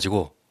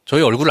들어오셔가지고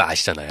저희 얼굴을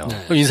아시잖아요.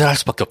 그럼 인사를 할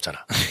수밖에 없잖아.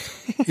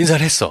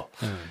 인사를 했어.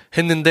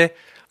 했는데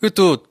그리고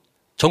또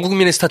전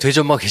국민의 스타 돼지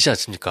엄마가 계시지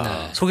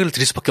않습니까? 소개를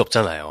드릴 수밖에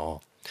없잖아요.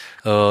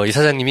 이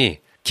사장님이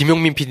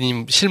김용민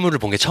PD님 실물을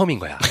본 게 처음인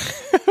거야.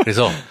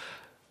 그래서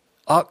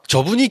아,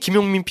 저분이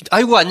김용민 PD,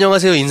 아이고,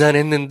 안녕하세요. 인사는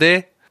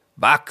했는데,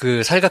 막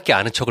그 살갑게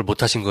아는 척을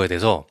못 하신 거에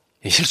대해서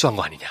실수한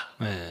거 아니냐.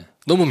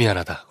 너무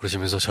미안하다.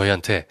 그러시면서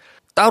저희한테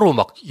따로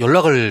막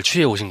연락을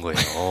취해 오신 거예요.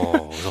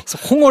 그래서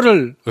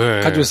홍어를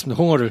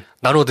가져왔습니다. 홍어를.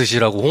 나눠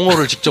드시라고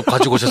홍어를 직접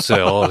가지고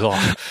오셨어요. 그래서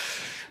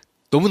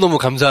너무너무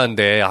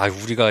감사한데, 아,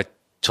 우리가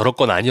저럴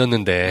건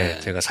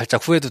아니었는데, 제가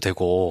살짝 후회도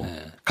되고,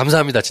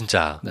 감사합니다,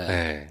 진짜.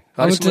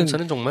 아무튼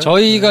정말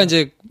저희가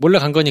이제 몰래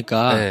간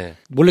거니까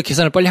몰래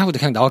계산을 빨리 하고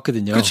그냥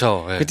나왔거든요.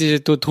 그렇죠. 그때 이제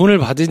또 돈을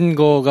받은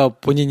거가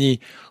본인이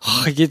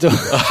이게 좀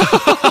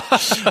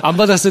안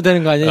받았어야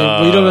되는 거 아니에요?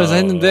 뭐 이러면서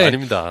했는데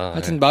아닙니다.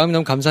 하여튼 마음이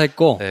너무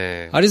감사했고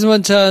아리수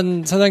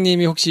만찬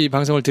사장님이 혹시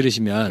방송을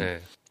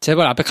들으시면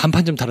제발 앞에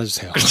간판 좀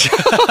달아주세요.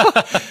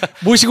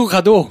 모시고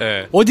가도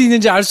어디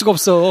있는지 알 수가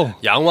없어.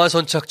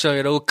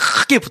 양화선착장이라고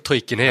크게 붙어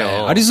있긴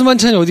해요. 아리수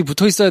만찬이 어디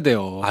붙어 있어야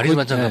돼요. 아리수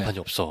만찬 간판이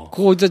없어.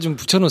 그거 어디다 좀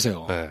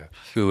붙여놓으세요.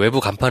 그 외부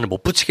간판을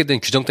못 붙이게 된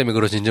규정 때문에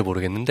그러신지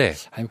모르겠는데.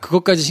 아니,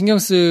 그것까지 신경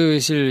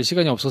쓰실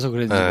시간이 없어서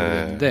그랬는지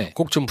모르겠는데.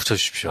 꼭 좀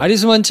붙여주십시오.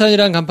 아리수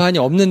만찬이란 간판이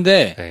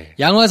없는데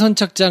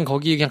양화선착장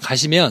거기 그냥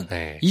가시면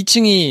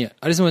 2층이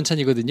아리수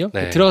만찬이거든요.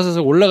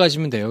 들어가서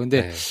올라가시면 돼요.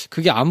 근데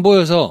그게 안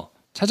보여서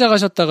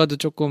찾아가셨다가도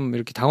조금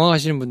이렇게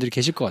당황하시는 분들이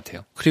계실 것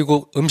같아요.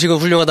 그리고 음식은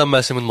훌륭하다는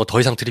말씀은 뭐 더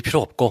이상 드릴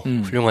필요 없고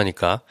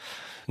훌륭하니까.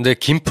 근데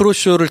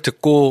김프로쇼를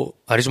듣고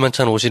아리수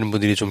만찬 오시는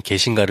분들이 좀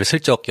계신가를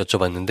슬쩍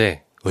여쭤봤는데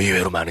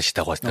의외로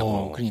많으시다고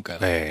하시다고. 그러니까요.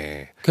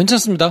 네.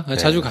 괜찮습니다. 네.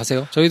 자주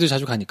가세요. 저희도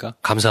자주 가니까.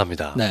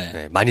 감사합니다. 네.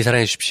 네. 많이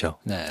사랑해 주십시오.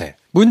 네. 네.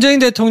 문재인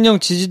대통령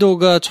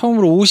지지도가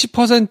처음으로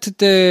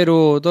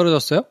 50%대로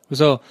떨어졌어요.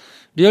 그래서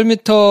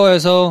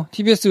리얼미터에서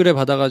TBS 의뢰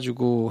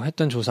받아가지고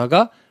했던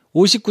조사가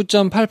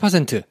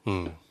 59.8%.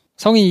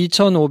 성인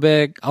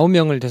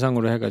 2,509명을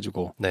대상으로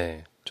해가지고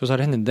네.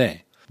 조사를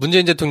했는데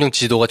문재인 대통령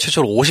지지도가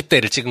최초로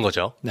 50대를 찍은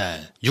거죠.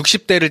 네.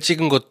 60대를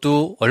찍은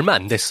것도 얼마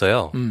안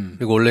됐어요.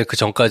 그리고 원래 그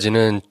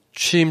전까지는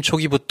취임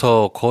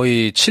초기부터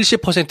거의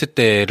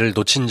 70%대를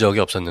놓친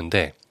적이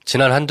없었는데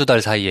지난 한두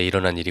달 사이에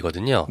일어난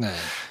일이거든요. 네.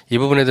 이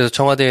부분에 대해서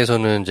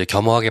청와대에서는 이제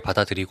겸허하게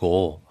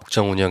받아들이고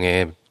국정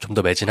운영에 좀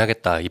더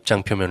매진하겠다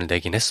입장 표명을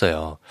내긴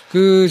했어요.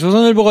 그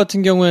조선일보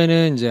같은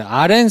경우에는 이제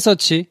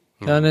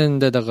RN서치라는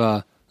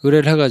데다가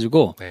의뢰를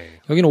해가지고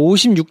여기는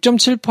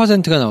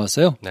 56.7%가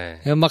나왔어요. 네.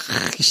 막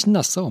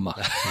신났어. 막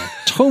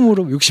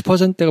처음으로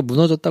 60%가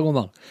무너졌다고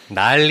막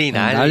난리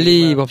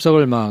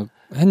법석을 막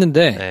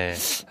했는데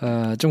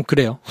좀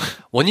그래요.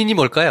 원인이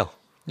뭘까요?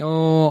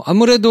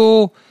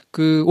 아무래도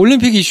그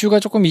올림픽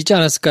이슈가 조금 있지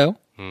않았을까요?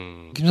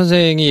 김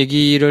선생이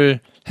얘기를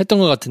했던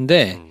것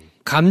같은데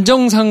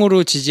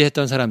감정상으로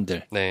지지했던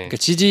사람들. 그러니까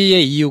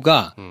지지의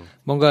이유가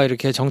뭔가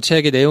이렇게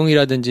정책의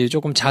내용이라든지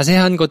조금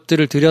자세한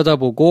것들을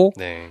들여다보고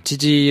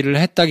지지를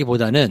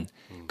했다기보다는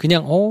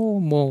그냥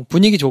뭐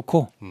분위기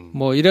좋고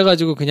뭐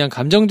이래가지고 그냥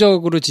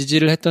감정적으로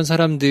지지를 했던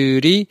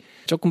사람들이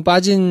조금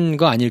빠진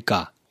거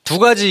아닐까. 두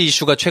가지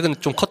이슈가 최근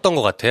좀 컸던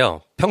것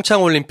같아요.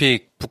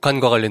 평창올림픽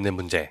북한과 관련된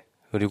문제,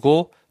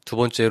 그리고 두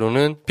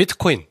번째로는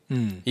비트코인.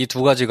 이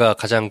두 가지가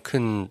가장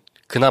큰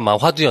그나마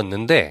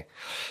화두였는데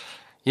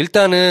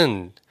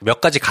일단은 몇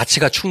가지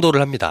가치가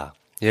충돌을 합니다.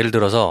 예를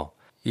들어서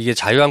이게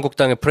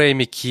자유한국당의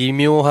프레임이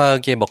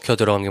기묘하게 먹혀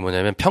들어간 게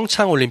뭐냐면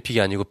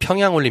평창올림픽이 아니고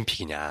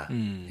평양올림픽이냐.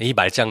 이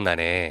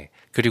말장난에.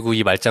 그리고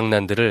이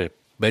말장난들을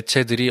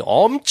매체들이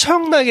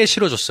엄청나게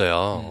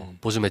실어줬어요.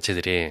 보수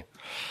매체들이.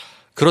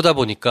 그러다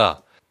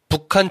보니까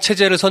북한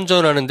체제를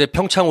선전하는데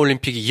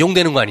평창올림픽이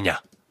이용되는 거 아니냐.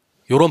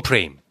 요런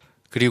프레임.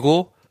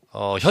 그리고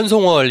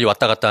현송월이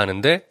왔다 갔다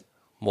하는데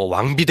뭐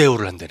왕비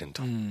대우를 한다는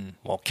둥.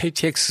 뭐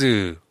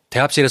KTX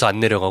대합실에서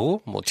안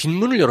내려가고 뭐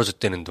뒷문을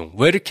열어줬다는 둥.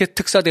 왜 이렇게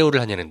특사 대우를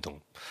하냐는 둥.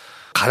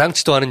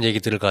 가당치도 않은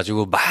얘기들을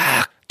가지고 막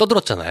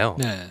떠들었잖아요.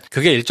 네.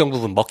 그게 일정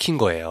부분 먹힌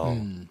거예요.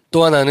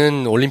 또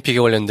하나는 올림픽에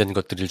관련된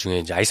것들 중에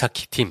이제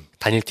아이스하키 팀,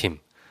 단일팀.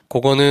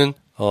 그거는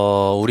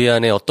우리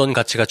안에 어떤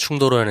가치가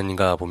충돌을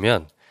하는가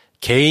보면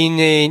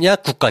개인이냐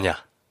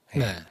국가냐.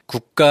 네.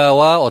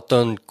 국가와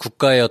어떤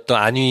국가의 어떤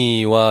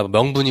안위와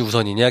명분이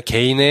우선이냐,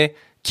 개인의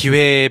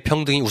기회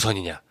평등이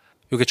우선이냐.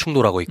 이게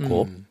충돌하고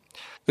있고.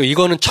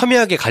 이거는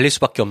첨예하게 갈릴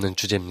수밖에 없는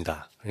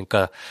주제입니다.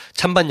 그러니까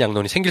찬반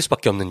양론이 생길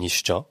수밖에 없는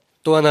이슈죠.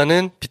 또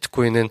하나는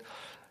비트코인은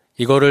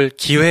이거를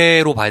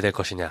기회로 봐야 될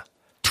것이냐,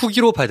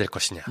 투기로 봐야 될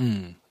것이냐,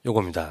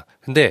 요겁니다.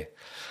 근데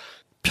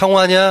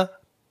평화냐,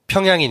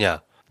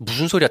 평양이냐,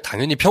 무슨 소리야?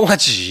 당연히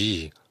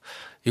평화지.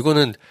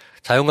 이거는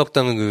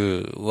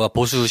자유한국당과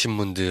보수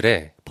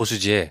신문들의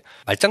보수지의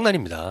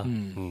말장난입니다.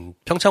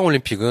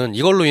 평창올림픽은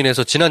이걸로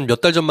인해서 지난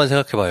몇 달 전만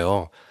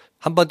생각해봐요.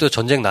 한반도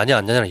전쟁 나냐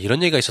안 나냐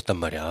이런 얘기가 있었단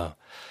말이야.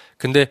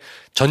 근데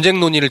전쟁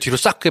논의를 뒤로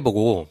싹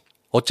해보고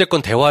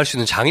어쨌건 대화할 수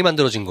있는 장이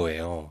만들어진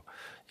거예요.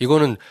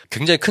 이거는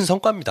굉장히 큰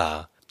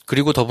성과입니다.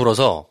 그리고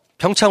더불어서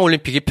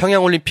평창올림픽이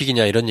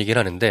평양올림픽이냐 이런 얘기를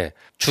하는데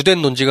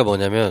주된 논지가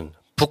뭐냐면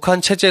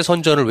북한 체제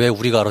선전을 왜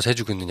우리가 알아서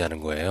해주고 있느냐는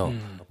거예요.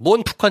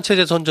 뭔 북한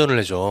체제 선전을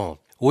해줘.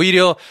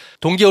 오히려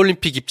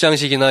동계올림픽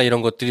입장식이나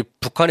이런 것들이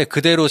북한에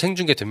그대로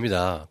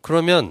생중계됩니다.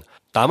 그러면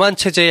남한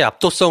체제의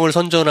압도성을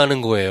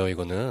선전하는 거예요.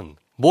 이거는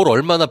뭘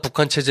얼마나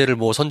북한 체제를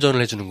뭐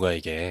선전을 해주는 거야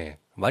이게.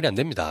 말이 안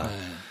됩니다.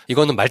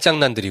 이거는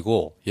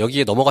말장난들이고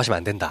여기에 넘어가시면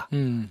안 된다.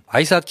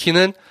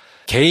 아이스하키는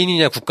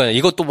개인이냐 국가냐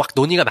이것도 막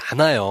논의가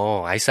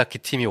많아요. 아이스하키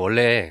팀이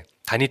원래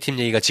단위팀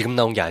얘기가 지금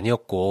나온 게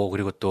아니었고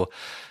그리고 또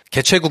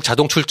개최국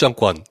자동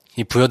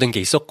출전권이 부여된 게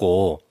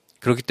있었고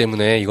그렇기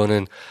때문에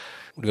이거는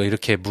우리가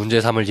이렇게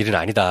문제 삼을 일은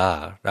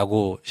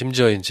아니다라고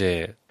심지어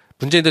이제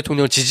문재인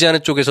대통령을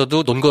지지하는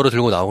쪽에서도 논거로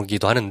들고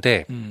나오기도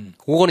하는데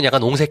그거는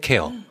약간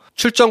옹색해요.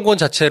 출전권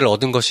자체를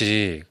얻은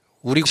것이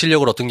우리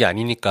실력을 얻은 게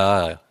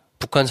아니니까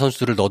북한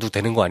선수들을 넣어도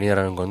되는 거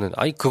아니냐라는 거는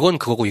아니 그건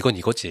그거고 이건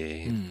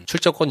이거지.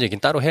 출전권 얘기는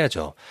따로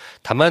해야죠.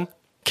 다만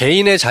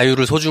개인의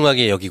자유를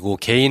소중하게 여기고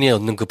개인이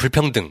얻는 그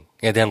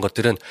불평등에 대한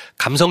것들은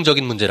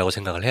감성적인 문제라고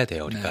생각을 해야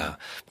돼요. 우리가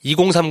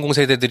 2030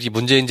 세대들이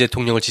문재인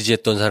대통령을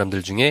지지했던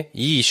사람들 중에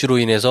이 이슈로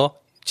인해서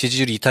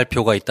지지율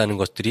이탈표가 있다는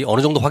것들이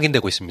어느 정도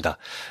확인되고 있습니다.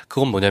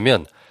 그건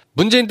뭐냐면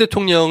문재인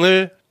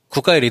대통령을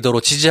국가의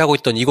리더로 지지하고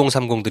있던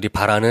 2030들이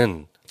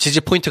바라는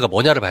지지 포인트가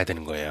뭐냐를 봐야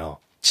되는 거예요.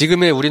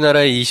 지금의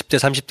우리나라의 20대,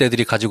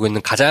 30대들이 가지고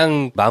있는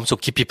가장 마음속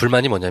깊이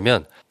불만이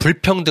뭐냐면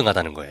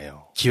불평등하다는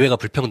거예요. 기회가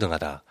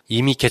불평등하다.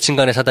 이미 계층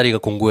간의 사다리가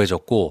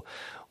공고해졌고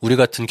우리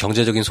같은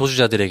경제적인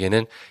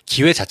소수자들에게는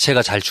기회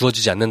자체가 잘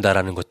주어지지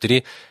않는다라는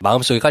것들이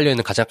마음속에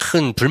깔려있는 가장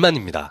큰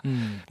불만입니다.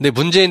 근데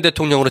문재인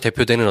대통령으로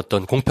대표되는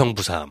어떤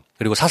공평부사함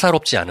그리고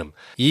사사롭지 않음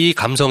이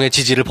감성의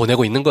지지를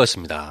보내고 있는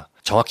거였습니다.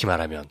 정확히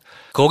말하면.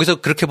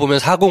 거기서 그렇게 보면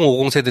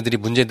 4050 세대들이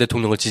문재인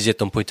대통령을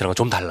지지했던 포인트랑은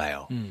좀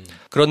달라요.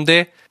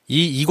 그런데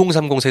이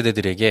 2030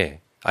 세대들에게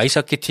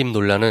아이스하키 팀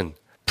논란은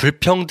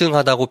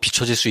불평등하다고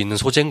비춰질 수 있는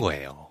소재인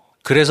거예요.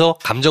 그래서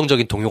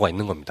감정적인 동요가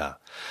있는 겁니다.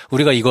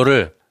 우리가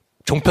이거를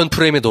종편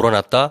프레임에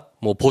놀아놨다,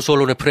 뭐 보수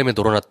언론의 프레임에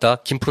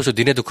놀아놨다, 김프로쇼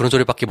니네도 그런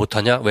소리밖에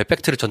못하냐, 왜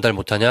팩트를 전달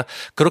못하냐,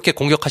 그렇게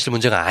공격하실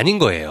문제가 아닌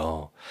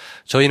거예요.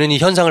 저희는 이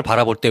현상을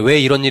바라볼 때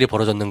왜 이런 일이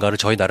벌어졌는가를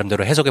저희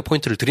나름대로 해석의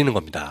포인트를 드리는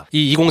겁니다.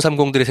 이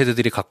 2030들의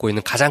세대들이 갖고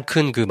있는 가장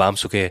큰 그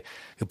마음속에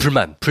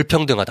불만,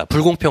 불평등하다,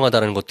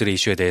 불공평하다는 것들의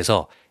이슈에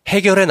대해서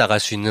해결해 나갈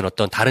수 있는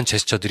어떤 다른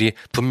제스처들이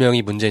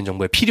분명히 문재인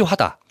정부에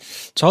필요하다.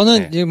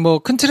 저는 뭐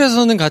큰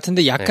틀에서는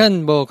같은데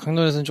약간 뭐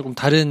강론에서는 조금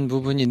다른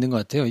부분이 있는 것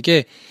같아요.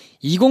 이게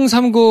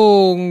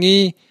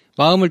 2030이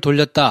마음을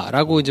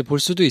돌렸다라고 이제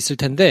볼 수도 있을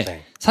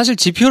텐데 사실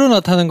지표로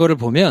나타나는 거를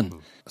보면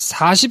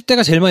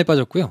 40대가 제일 많이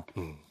빠졌고요.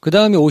 그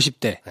다음에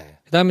 50대,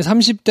 그 다음에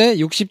 30대,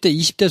 60대,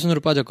 20대 순으로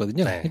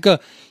빠졌거든요. 그러니까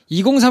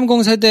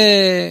 2030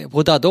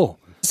 세대보다도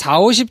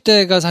 40,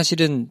 50대가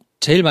사실은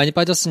제일 많이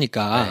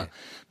빠졌으니까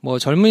뭐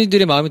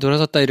젊은이들의 마음이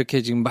돌아섰다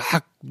이렇게 지금 막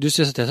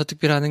뉴스에서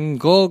대서특필하는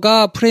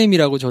거가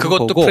프레임이라고 저는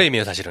보고. 그것도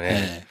프레임이에요, 사실은.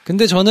 네.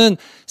 근데 저는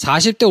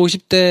 40대,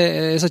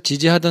 50대에서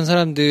지지하던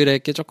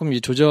사람들에게 조금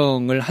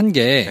조정을 한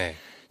게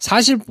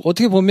사실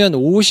어떻게 보면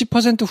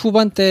 50%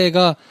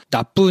 후반대가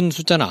나쁜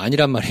숫자는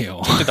아니란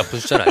말이에요. 절대 나쁜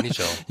숫자는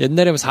아니죠.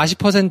 옛날에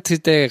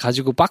 40%대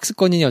가지고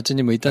박스권이니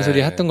어쩌니 뭐 이딴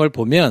소리 했던 걸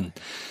보면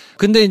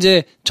근데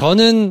이제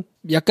저는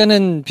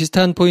약간은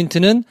비슷한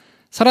포인트는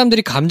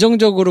사람들이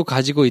감정적으로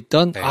가지고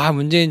있던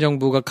문재인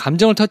정부가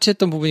감정을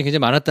터치했던 부분이 굉장히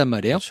많았단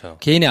말이에요. 그렇죠.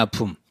 개인의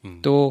아픔,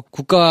 또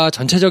국가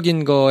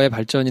전체적인 거의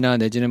발전이나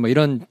내지는 뭐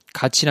이런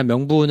가치나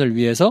명분을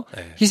위해서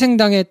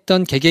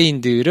희생당했던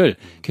개개인들을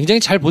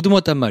굉장히 잘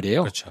보듬었단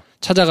말이에요. 그렇죠.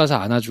 찾아가서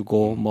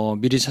안아주고 뭐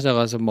미리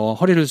찾아가서 뭐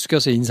허리를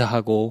숙여서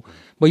인사하고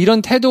뭐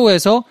이런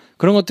태도에서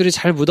그런 것들이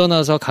잘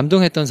묻어나서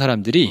감동했던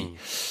사람들이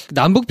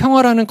남북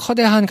평화라는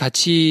커다란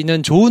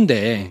가치는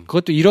좋은데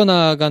그것도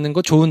일어나가는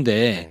거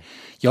좋은데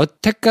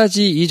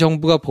여태까지 이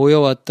정부가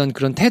보여왔던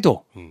그런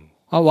태도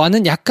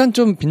와는 약간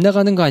좀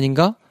빗나가는 거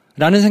아닌가?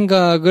 라는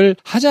생각을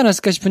하지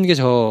않았을까 싶은 게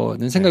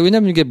저는 생각.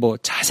 왜냐하면 이게 뭐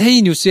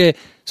자세히 뉴스의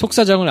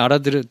속사정을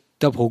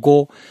알아들다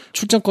보고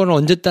출전권을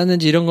언제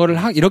땄는지 이런 거를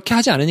이렇게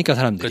하지 않으니까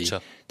사람들이. 그렇죠.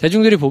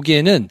 대중들이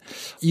보기에는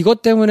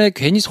이것 때문에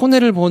괜히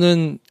손해를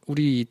보는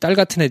우리 딸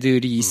같은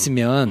애들이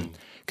있으면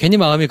괜히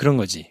마음이 그런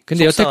거지.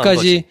 근데 여태까지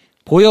거지.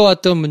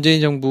 보여왔던 문재인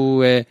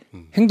정부의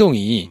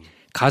행동이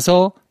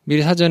가서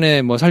미리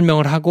사전에 뭐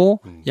설명을 하고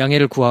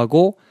양해를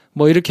구하고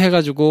뭐 이렇게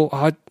해가지고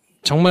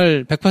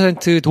정말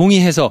 100%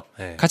 동의해서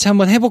같이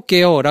한번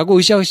해볼게요라고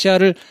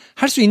으쌰으쌰를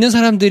할 수 있는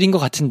사람들인 것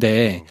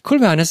같은데 그걸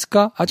왜 안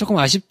했을까? 조금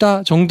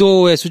아쉽다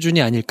정도의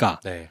수준이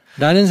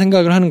아닐까라는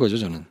생각을 하는 거죠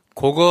저는.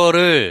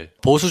 그거를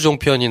보수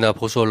종편이나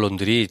보수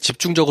언론들이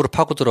집중적으로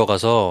파고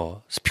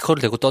들어가서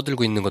스피커를 대고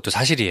떠들고 있는 것도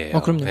사실이에요.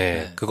 그럼요.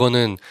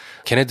 그거는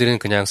걔네들은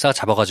그냥 싹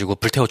잡아가지고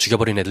불태워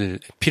죽여버린 애들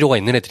필요가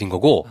있는 애들인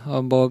거고.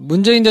 뭐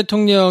문재인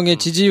대통령의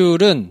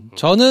지지율은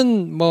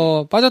저는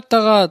뭐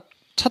빠졌다가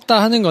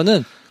찼다 하는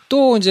거는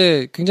또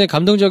이제 굉장히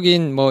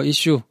감동적인 뭐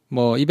이슈,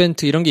 뭐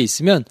이벤트 이런 게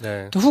있으면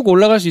또 훅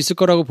올라갈 수 있을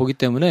거라고 보기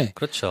때문에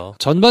그렇죠.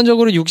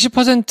 전반적으로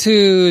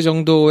 60%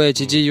 정도의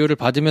지지율을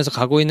받으면서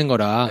가고 있는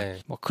거라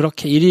뭐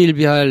그렇게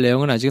일희일비할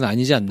내용은 아직은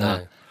아니지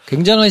않나.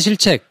 굉장한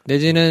실책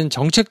내지는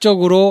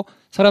정책적으로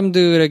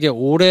사람들에게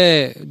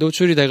오래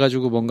노출이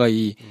돼가지고 뭔가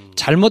이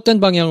잘못된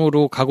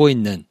방향으로 가고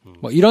있는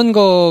뭐 이런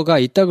거가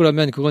있다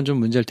그러면 그건 좀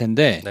문제일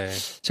텐데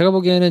제가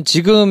보기에는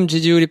지금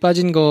지지율이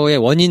빠진 거의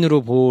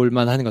원인으로 볼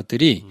만한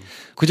것들이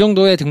그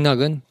정도의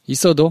등락은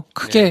있어도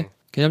크게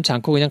개념치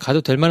않고 그냥 가도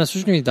될 만한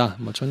수준이다.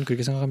 뭐 저는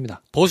그렇게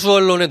생각합니다. 보수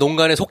언론의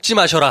농간에 속지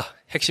마셔라.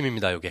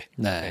 핵심입니다, 이게.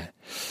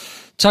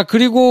 자,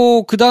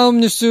 그리고 그 다음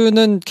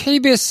뉴스는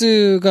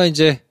KBS가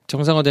이제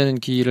정상화되는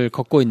길을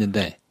걷고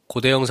있는데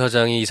고대영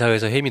사장이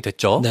이사회에서 해임이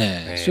됐죠.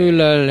 수요일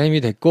날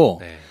해임이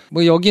됐고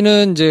뭐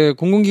여기는 이제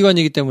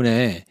공공기관이기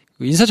때문에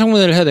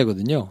인사청문회를 해야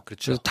되거든요.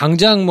 그렇죠.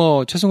 당장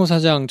뭐 최승호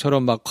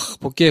사장처럼 막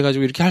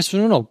복귀해가지고 이렇게 할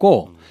수는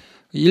없고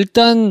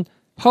일단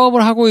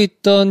파업을 하고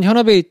있던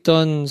현업에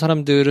있던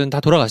사람들은 다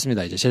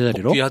돌아갔습니다. 이제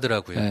제자리로.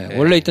 복귀하더라고요.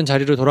 원래 있던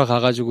자리로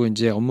돌아가가지고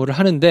이제 업무를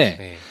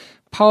하는데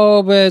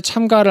파업에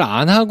참가를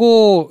안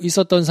하고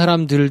있었던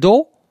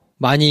사람들도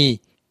많이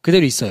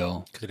그대로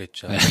있어요. 그대로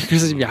있죠.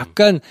 그래서 지금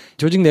약간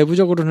조직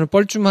내부적으로는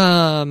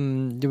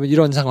뻘쭘함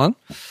이런 상황?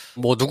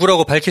 뭐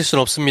누구라고 밝힐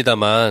수는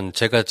없습니다만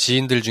제가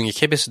지인들 중에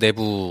KBS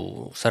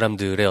내부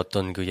사람들의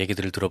어떤 그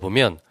얘기들을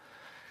들어보면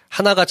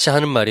하나같이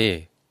하는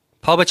말이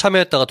파업에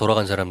참여했다가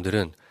돌아간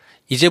사람들은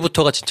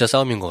이제부터가 진짜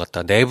싸움인 것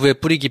같다. 내부에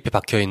뿌리 깊이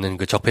박혀있는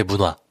그 적폐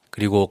문화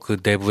그리고 그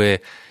내부에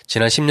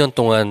지난 10년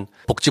동안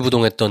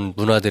복지부동했던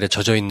문화들에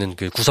젖어있는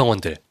그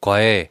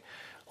구성원들과의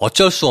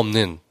어쩔 수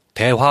없는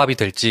대화합이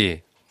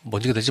될지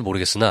뭔지가 될지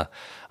모르겠으나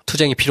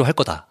투쟁이 필요할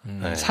거다.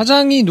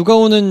 사장이 누가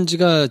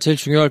오는지가 제일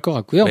중요할 것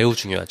같고요. 매우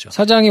중요하죠.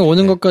 사장이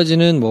오는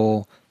것까지는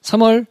뭐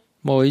 3월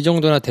뭐 이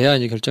정도나 돼야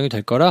이제 결정이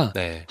될 거라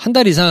네. 한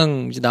달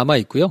이상 이제 남아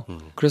있고요.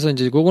 그래서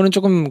이제 그거는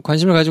조금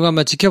관심을 가지고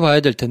한번 지켜봐야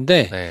될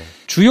텐데 네.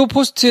 주요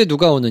포스트에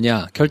누가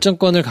오느냐,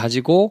 결정권을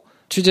가지고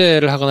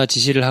취재를 하거나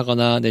지시를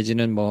하거나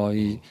내지는 뭐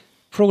이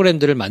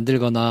프로그램들을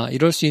만들거나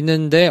이럴 수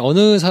있는데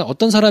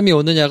어떤 사람이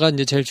오느냐가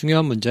이제 제일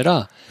중요한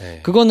문제라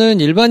네.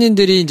 그거는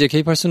일반인들이 이제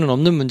개입할 수는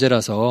없는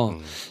문제라서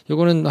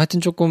요거는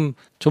하여튼 조금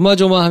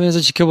조마조마하면서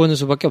지켜보는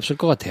수밖에 없을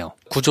것 같아요.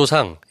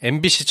 구조상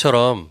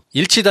MBC처럼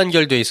일치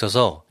단결돼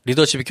있어서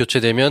리더십이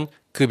교체되면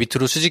그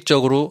밑으로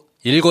수직적으로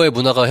일거의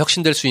문화가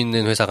혁신될 수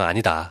있는 회사가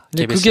아니다.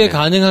 근데 그게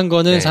가능한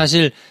거는 네.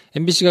 사실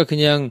MBC가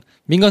그냥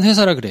민간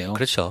회사라 그래요.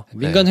 그렇죠.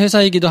 민간 네.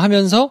 회사이기도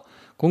하면서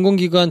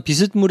공공기관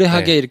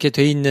비스무리하게 네. 이렇게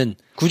돼 있는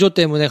구조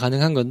때문에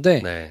가능한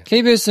건데 네.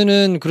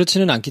 KBS는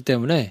그렇지는 않기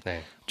때문에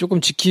네.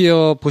 조금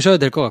지켜보셔야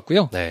될 것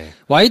같고요. 네.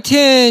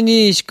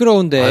 YTN이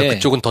시끄러운데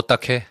그쪽은 더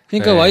딱해.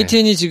 그러니까 네.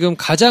 YTN이 지금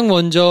가장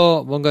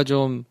먼저 뭔가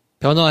좀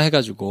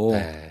변화해가지고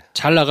네.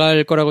 잘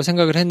나갈 거라고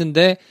생각을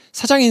했는데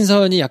사장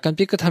인선이 약간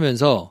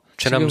삐끗하면서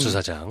최남수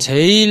사장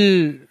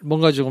제일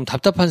뭔가 조금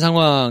답답한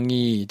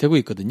상황이 되고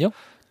있거든요.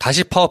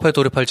 다시 파업에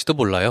돌입할지도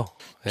몰라요.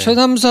 네.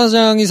 최남수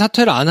사장이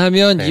사퇴를 안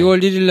하면 네.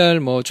 2월 1일 날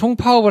뭐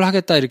총파업을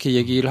하겠다 이렇게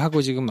얘기를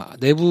하고 지금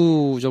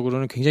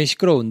내부적으로는 굉장히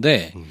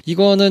시끄러운데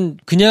이거는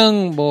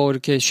그냥 뭐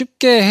이렇게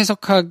쉽게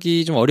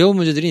해석하기 좀 어려운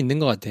문제들이 있는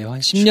것 같아요.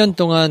 한 10년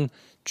동안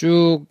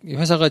쭉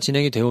회사가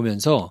진행이 되어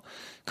오면서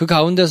그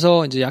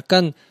가운데서 이제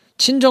약간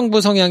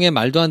친정부 성향의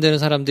말도 안 되는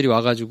사람들이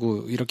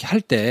와가지고 이렇게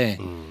할 때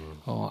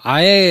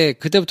아예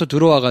그때부터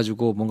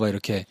들어와가지고 뭔가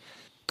이렇게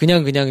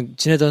그냥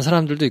지내던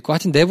사람들도 있고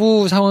하여튼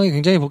내부 상황이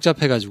굉장히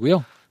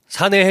복잡해가지고요.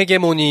 사내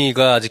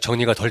헤게모니가 아직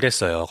정리가 덜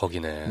됐어요.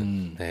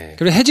 거기는. 네.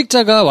 그리고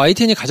해직자가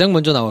YTN이 가장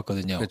먼저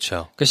나왔거든요.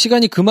 그렇죠. 그러니까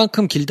시간이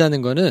그만큼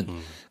길다는 거는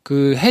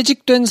그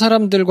해직된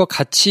사람들과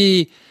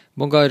같이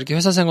뭔가 이렇게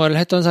회사 생활을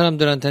했던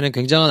사람들한테는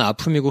굉장한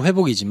아픔이고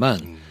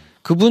회복이지만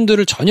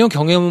그분들을 전혀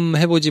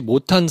경험해보지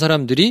못한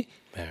사람들이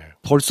네.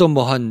 벌써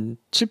뭐 한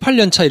 7,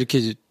 8년 차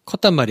이렇게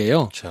컸단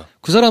말이에요. 그렇죠.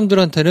 그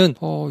사람들한테는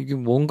이게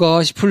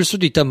뭔가 싶을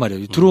수도 있단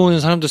말이에요. 들어오는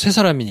사람도 세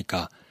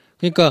사람이니까.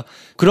 그러니까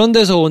그런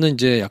데서 오는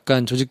이제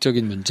약간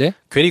조직적인 문제?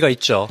 괴리가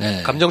있죠.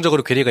 네.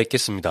 감정적으로 괴리가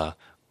있겠습니다.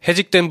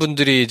 해직된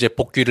분들이 이제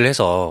복귀를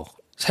해서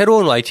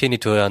새로운 YTN이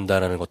되어야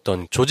한다는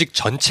어떤 조직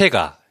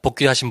전체가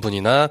복귀하신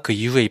분이나 그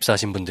이후에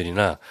입사하신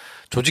분들이나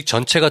조직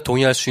전체가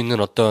동의할 수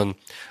있는 어떤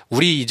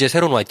우리 이제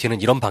새로운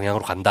YTN은 이런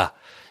방향으로 간다.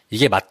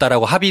 이게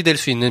맞다라고 합의될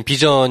수 있는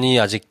비전이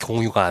아직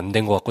공유가 안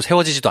된 것 같고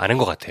세워지지도 않은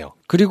것 같아요.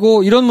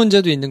 그리고 이런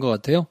문제도 있는 것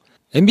같아요.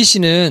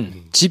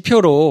 MBC는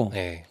지표로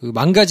네. 그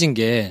망가진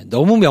게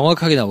너무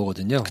명확하게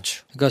나오거든요.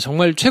 그쵸. 그러니까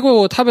정말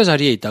최고 탑의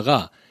자리에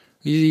있다가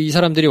이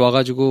사람들이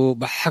와가지고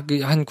막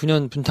한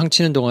 9년 분탕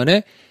치는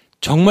동안에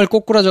정말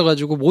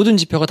꼬꾸라져가지고 모든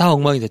지표가 다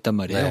엉망이 됐단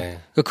말이에요. 네.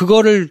 그러니까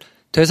그거를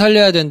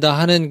되살려야 된다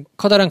하는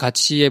커다란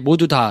가치에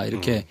모두 다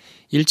이렇게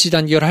일치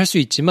단결할 수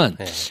있지만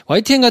네.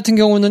 YTN 같은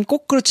경우는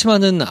꼭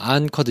그렇지만은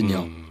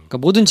않거든요. 그러니까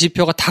모든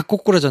지표가 다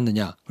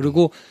꼬꾸라졌느냐.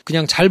 그리고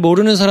그냥 잘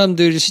모르는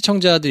사람들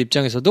시청자들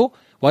입장에서도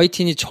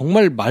YTN이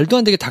정말 말도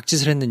안 되게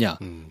닭짓을 했느냐.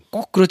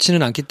 꼭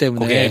그렇지는 않기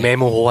때문에. 그게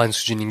애매모호한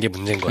수준인 게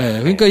문제인 거예요. 네,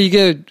 그러니까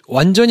이게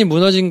완전히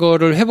무너진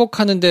거를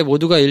회복하는데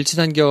모두가 일치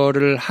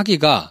단결을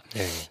하기가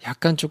네.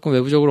 약간 조금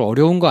외부적으로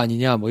어려운 거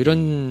아니냐. 뭐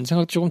이런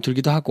생각도 조금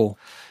들기도 하고.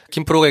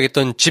 김프로가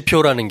얘기했던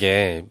지표라는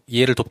게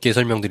이해를 돕게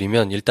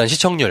설명드리면 일단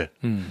시청률.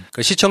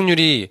 그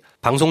시청률이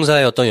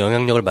방송사의 어떤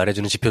영향력을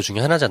말해주는 지표 중에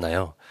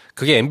하나잖아요.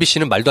 그게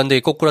MBC는 말도 안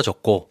되게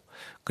꼬꾸라졌고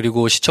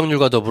그리고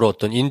시청률과 더불어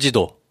어떤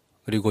인지도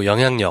그리고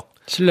영향력,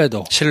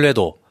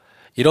 신뢰도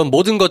이런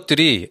모든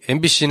것들이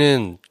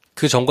MBC는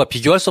그 전과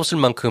비교할 수 없을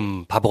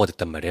만큼 바보가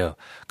됐단 말이에요.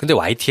 근데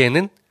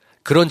YTN은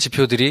그런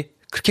지표들이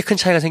그렇게 큰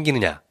차이가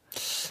생기느냐?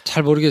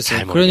 잘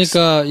모르겠어요.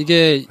 그러니까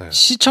이게 네.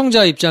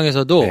 시청자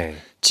입장에서도 네.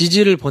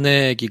 지지를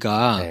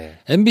보내기가 네.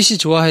 MBC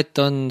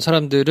좋아했던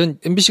사람들은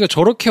MBC가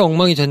저렇게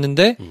엉망이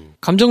됐는데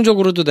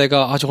감정적으로도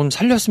내가 저건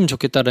살렸으면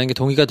좋겠다라는 게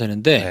동의가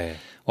되는데 네.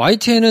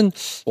 YTN은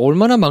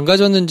얼마나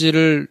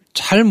망가졌는지를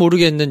잘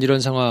모르겠는 이런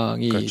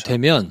상황이 그렇죠.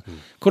 되면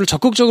그걸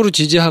적극적으로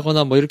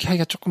지지하거나 뭐 이렇게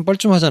하기가 조금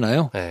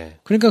뻘쭘하잖아요. 네.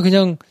 그러니까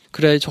그냥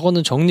그래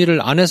저거는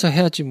정리를 안 해서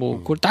해야지 뭐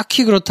그걸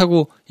딱히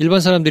그렇다고 일반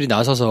사람들이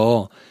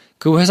나서서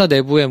그 회사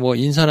내부에 뭐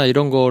인사나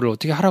이런 거를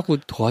어떻게 하라고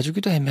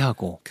도와주기도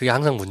애매하고. 그게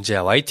항상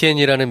문제야.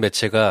 YTN이라는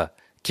매체가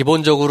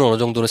기본적으로 어느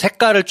정도는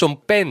색깔을 좀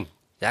뺀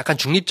약간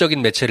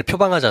중립적인 매체를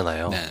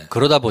표방하잖아요. 네.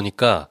 그러다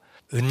보니까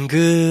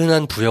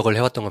은근한 부역을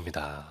해왔던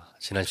겁니다.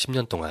 지난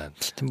 10년 동안.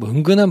 뭐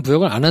은근한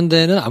부역을 안 한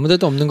데는 아무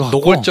데도 없는 것 같고.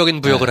 노골적인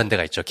부역을 한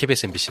데가 있죠.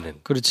 KBS, MBC는.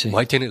 그렇지.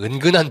 YTN은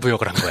은근한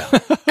부역을 한 거야.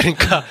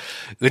 그러니까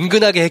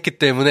은근하게 했기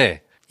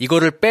때문에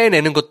이거를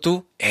빼내는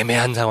것도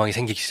애매한 상황이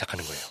생기기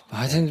시작하는 거예요.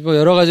 하여튼 뭐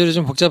여러 가지로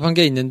좀 복잡한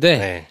게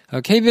있는데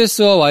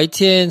KBS와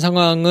YTN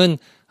상황은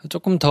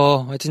조금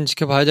더 하여튼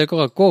지켜봐야 될 것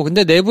같고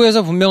근데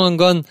내부에서 분명한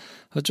건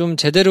좀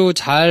제대로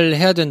잘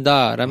해야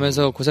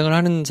된다라면서 고생을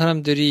하는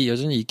사람들이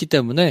여전히 있기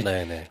때문에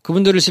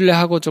그분들을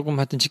신뢰하고 조금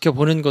하여튼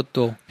지켜보는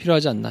것도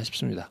필요하지 않나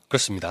싶습니다.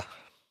 그렇습니다.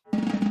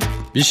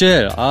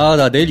 미셸,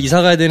 나 내일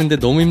이사 가야 되는데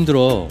너무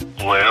힘들어.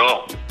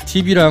 왜요?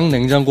 TV랑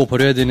냉장고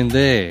버려야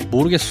되는데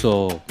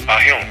모르겠어. 아,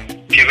 형.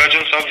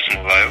 비가전 서비스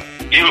몰라요?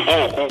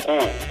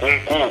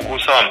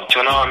 1599-0993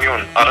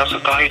 전화하면 알아서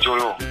다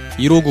해줘요.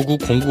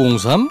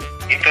 1599-0903?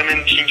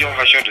 일단은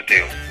신청하셔도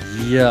돼요.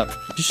 이야,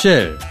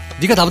 미셸,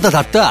 네가 나보다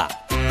낫다.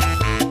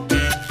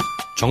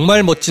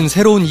 정말 멋진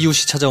새로운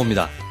이웃이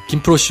찾아옵니다.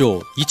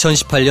 김프로쇼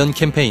 2018년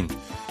캠페인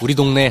우리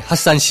동네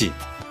핫산시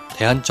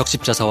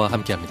대한적십자사와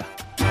함께합니다.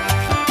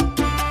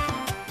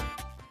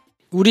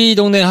 우리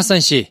동네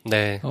핫산시.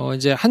 네.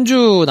 이제 한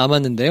주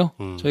남았는데요.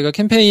 저희가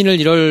캠페인을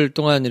 1월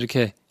동안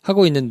이렇게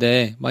하고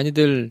있는데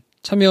많이들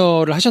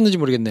참여를 하셨는지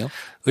모르겠네요.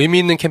 의미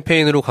있는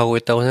캠페인으로 가고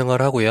있다고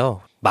생각을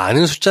하고요.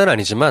 많은 숫자는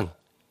아니지만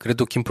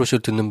그래도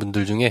김프로쇼를 듣는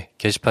분들 중에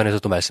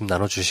게시판에서도 말씀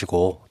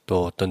나눠주시고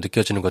또 어떤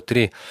느껴지는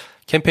것들이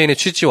캠페인의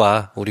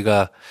취지와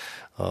우리가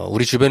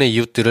우리 주변의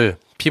이웃들을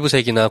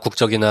피부색이나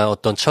국적이나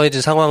어떤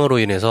처해진 상황으로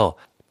인해서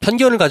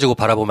편견을 가지고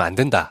바라보면 안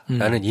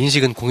된다라는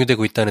인식은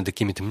공유되고 있다는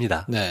느낌이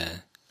듭니다. 네.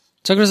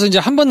 자, 그래서 이제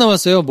한 번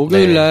남았어요.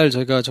 목요일 날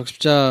저희가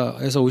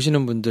적십자에서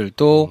오시는 분들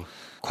또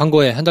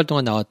광고에 한 달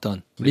동안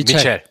나왔던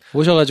리첼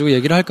오셔가지고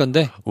얘기를 할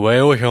건데.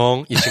 왜요,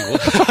 형? 이 친구.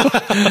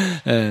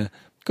 네.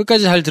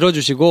 끝까지 잘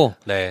들어주시고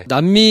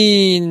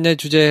난민의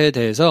주제에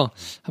대해서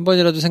한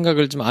번이라도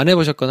생각을 좀 안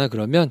해보셨거나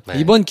그러면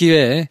이번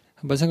기회에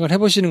한번 생각을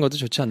해보시는 것도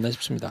좋지 않나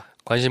싶습니다.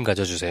 관심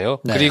가져주세요.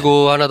 네.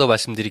 그리고 하나 더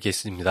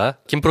말씀드리겠습니다.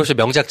 김프로쇼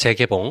명작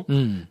재개봉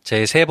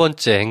제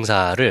 3번째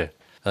행사를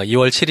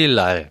 2월 7일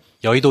날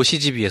여의도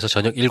CGV에서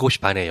저녁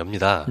 7시 반에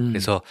엽니다.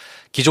 그래서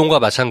기존과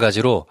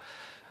마찬가지로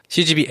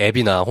CGV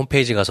앱이나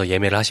홈페이지 가서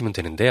예매를 하시면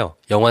되는데요.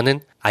 영화는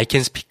I Can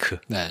Speak.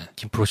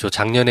 김프로쇼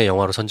작년에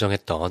영화로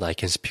선정했던 I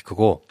Can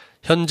Speak고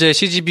현재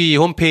CGV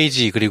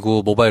홈페이지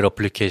그리고 모바일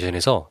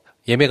어플리케이션에서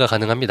예매가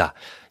가능합니다.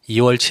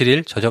 2월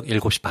 7일 저녁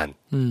 7시 반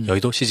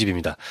여의도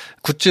CGV입니다.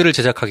 굿즈를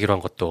제작하기로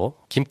한 것도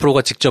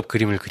김프로가 직접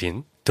그림을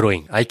그린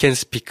드로잉 I Can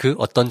Speak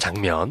어떤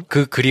장면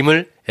그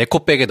그림을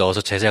에코백에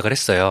넣어서 제작을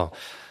했어요.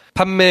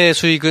 판매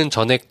수익은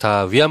전액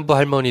다 위안부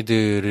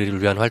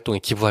할머니들을 위한 활동에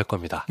기부할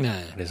겁니다.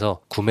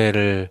 그래서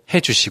구매를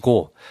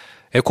해주시고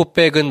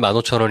에코백은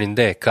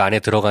 15,000원인데 그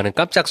안에 들어가는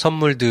깜짝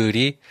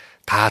선물들이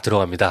다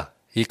들어갑니다.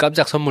 이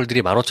깜짝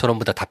선물들이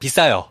 15,000원보다 다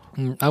비싸요.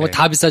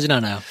 다 비싸진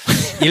않아요.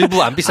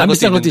 일부 안 비싼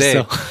것도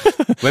있는데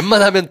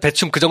웬만하면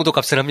대충 그 정도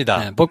값을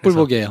합니다.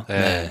 복불복이에요.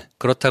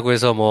 그렇다고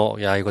해서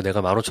야 이거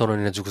내가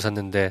 15,000원이나 주고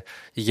샀는데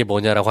이게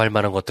뭐냐라고 할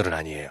만한 것들은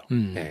아니에요.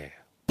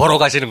 벌어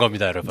가시는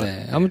겁니다,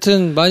 여러분.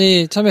 아무튼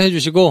많이 참여해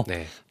주시고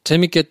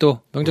재밌게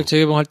또 명작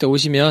재개봉할 때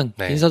오시면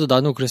인사도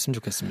나누고 그랬으면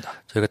좋겠습니다.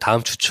 저희가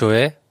다음 주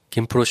초에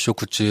김프로쇼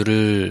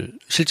굿즈를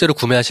실제로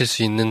구매하실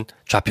수 있는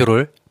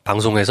좌표를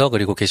방송에서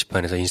그리고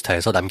게시판에서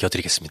인스타에서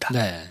남겨드리겠습니다.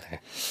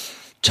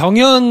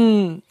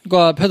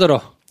 정현과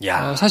페더러.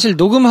 사실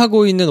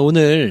녹음하고 있는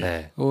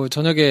오늘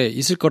저녁에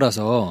있을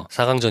거라서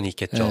 4강전이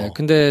있겠죠.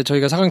 근데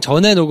저희가 4강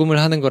전에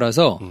녹음을 하는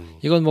거라서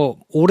이건 뭐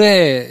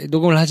오래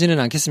녹음을 하지는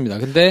않겠습니다.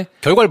 근데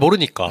결과를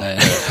모르니까.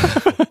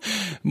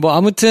 뭐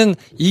아무튼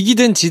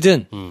이기든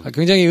지든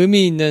굉장히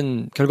의미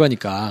있는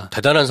결과니까.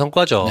 대단한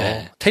성과죠.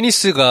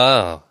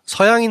 테니스가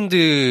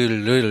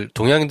서양인들을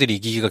동양인들이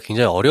이기기가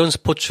굉장히 어려운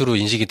스포츠로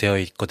인식이 되어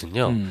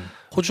있거든요.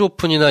 호주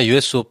오픈이나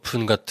US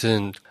오픈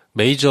같은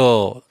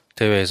메이저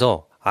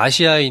대회에서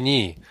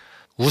아시아인이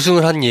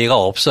우승을 한 예가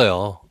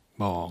없어요.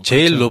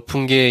 제일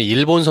높은 게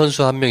일본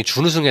선수 한 명이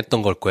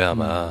준우승했던 걸 거야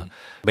아마.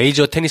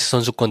 메이저 테니스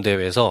선수권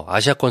대회에서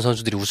아시아권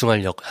선수들이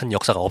우승한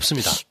역사가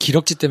없습니다.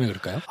 기럭지 때문에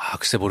그럴까요?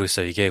 글쎄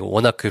모르겠어요. 이게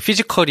워낙 그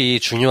피지컬이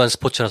중요한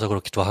스포츠라서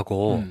그렇기도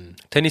하고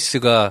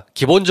테니스가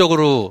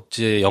기본적으로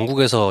이제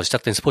영국에서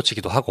시작된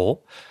스포츠이기도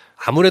하고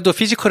아무래도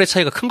피지컬의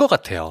차이가 큰 것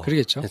같아요.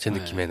 그러겠죠. 제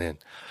느낌에는.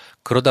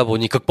 그러다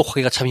보니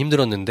극복하기가 참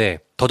힘들었는데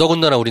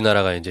더더군다나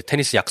우리나라가 이제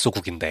테니스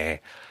약소국인데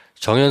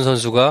정현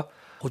선수가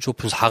호주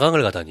오픈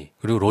 4강을 가다니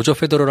그리고 로저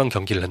페더러랑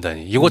경기를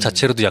한다니 이거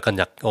자체로도 약간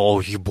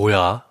이게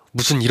뭐야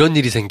무슨 이런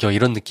일이 생겨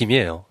이런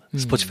느낌이에요.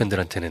 스포츠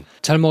팬들한테는.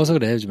 잘 먹어서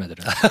그래 요즘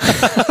애들은.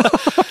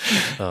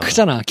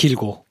 크잖아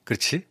길고.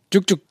 그렇지.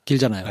 쭉쭉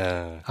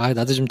길잖아요.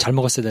 나도 좀 잘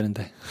먹었어야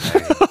되는데.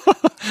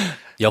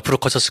 옆으로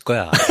커졌을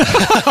거야.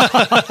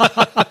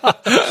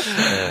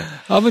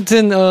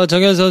 아무튼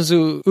정현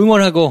선수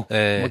응원하고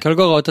뭐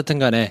결과가 어떻든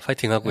간에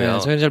파이팅 하고요.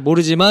 저희는 잘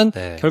모르지만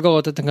결과가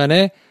어떻든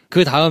간에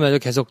그 다음에도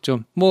계속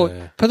좀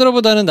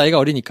페더러보다는 나이가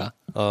어리니까.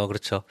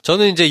 그렇죠.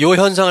 저는 이제 요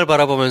현상을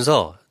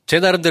바라보면서 제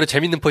나름대로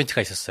재밌는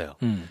포인트가 있었어요.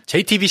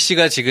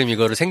 JTBC가 지금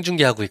이거를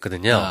생중계하고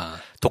있거든요.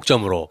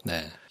 독점으로.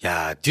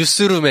 야,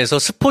 뉴스룸에서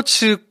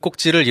스포츠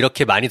꼭지를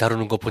이렇게 많이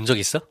다루는 거 본 적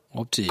있어?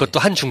 없지. 그것도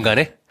한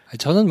중간에?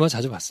 저는 뭐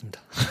자주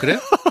봤습니다. 그래요?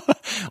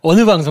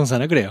 어느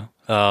방송사나 그래요.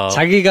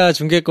 자기가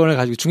중계권을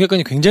가지고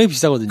중계권이 굉장히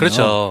비싸거든요.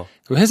 그렇죠.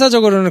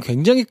 회사적으로는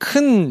굉장히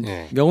큰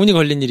명운이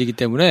걸린 일이기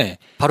때문에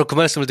바로 그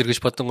말씀을 드리고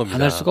싶었던 겁니다.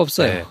 안 할 수가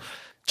없어요.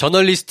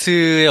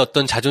 저널리스트의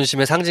어떤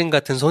자존심의 상징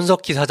같은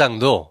손석희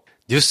사장도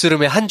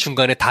뉴스룸의 한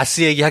중간에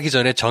다스 얘기하기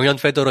전에 정현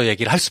페더러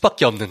얘기를 할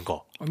수밖에 없는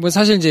거. 뭐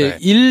사실 이제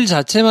일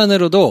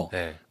자체만으로도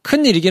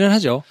큰 일이기는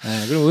하죠.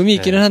 그럼 의미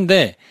있기는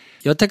한데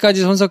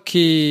여태까지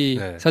손석희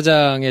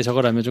사장의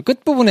저거라면 좀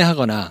끝부분에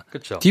하거나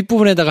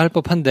뒷부분에다가 할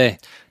법한데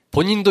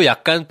본인도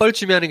약간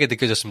뻘쭘해하는 게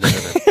느껴졌습니다.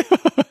 저는.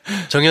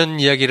 정현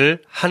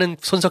이야기를 하는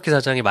손석희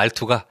사장의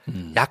말투가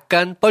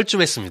약간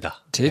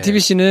뻘쭘했습니다.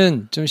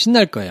 JTBC는 좀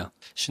신날 거예요.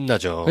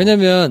 신나죠.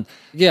 왜냐면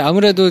이게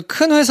아무래도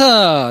큰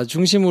회사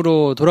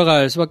중심으로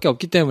돌아갈 수밖에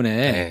없기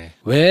때문에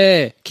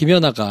왜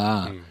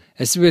김연아가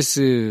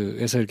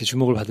SBS에서 이렇게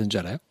주목을 받은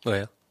줄 알아요?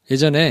 왜요?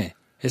 예전에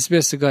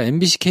SBS가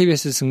MBC,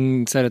 KBS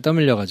승살에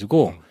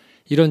떠밀려가지고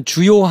이런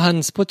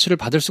주요한 스포츠를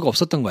받을 수가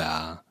없었던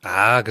거야.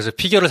 아, 그래서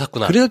피겨를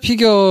샀구나. 그래서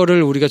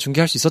피겨를 우리가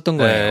중계할 수 있었던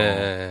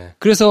거예요.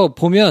 그래서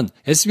보면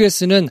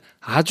SBS는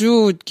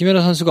아주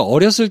김연아 선수가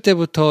어렸을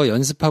때부터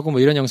연습하고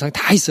뭐 이런 영상이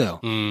다 있어요.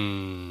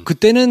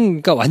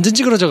 그때는 그러니까 완전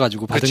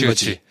찌그러져가지고 받은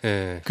거지.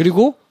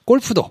 그리고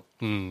골프도.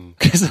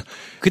 그래서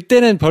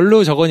그때는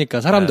별로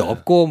저거니까 사람도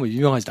없고 뭐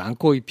유명하지도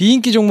않고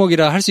비인기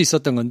종목이라 할 수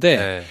있었던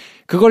건데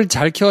그걸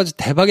잘 키워가지고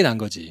대박이 난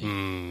거지.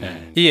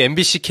 이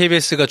MBC,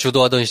 KBS가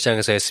주도하던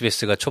시장에서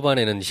SBS가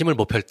초반에는 힘을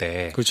못 펼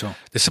때. 그렇죠.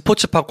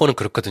 스포츠 판권은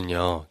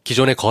그렇거든요.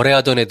 기존에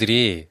거래하던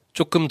애들이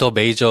조금 더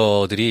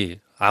메이저들이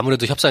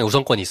아무래도 협상에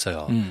우선권이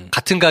있어요.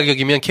 같은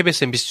가격이면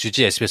KBS, MBC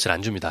주지 SBS를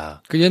안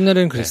줍니다. 그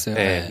옛날에는 그랬어요.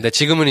 근데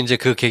지금은 이제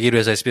그 계기로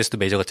해서 SBS도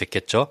메이저가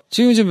됐겠죠.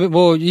 지금 이제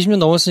뭐 20년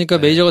넘었으니까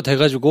메이저가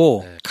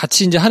돼가지고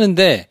같이 이제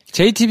하는데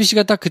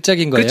JTBC가 딱 그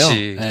짝인 거예요.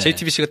 그렇지.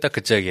 JTBC가 딱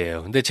그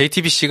짝이에요. 근데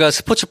JTBC가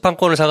스포츠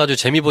판권을 사가지고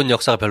재미 본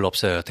역사가 별로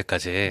없어요,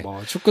 여태까지.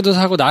 뭐 축구도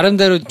사고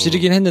나름대로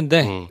지르긴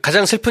했는데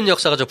가장 슬픈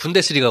역사가 저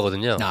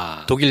분데스리가거든요.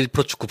 독일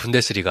프로축구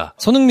분데스리가.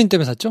 손흥민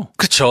때문에 샀죠?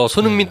 그쵸.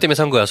 손흥민 때문에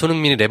산 거야.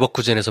 손흥민이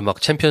레버쿠젠에서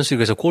막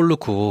챔피언스리그에서 골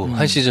넣고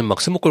한 시즌 막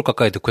 20골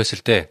가까이 넣고 했을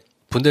때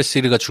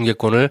분데스리가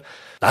중계권을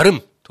나름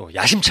또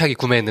야심차게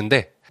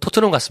구매했는데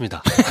토트넘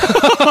갔습니다.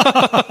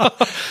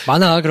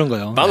 많아 그런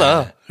거요.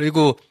 많아.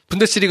 그리고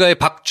분데스리가의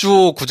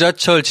박주호,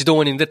 구자철,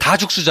 지동원인데 다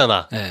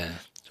죽수잖아.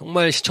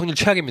 정말 시청률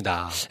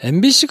최악입니다.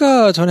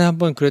 MBC가 전에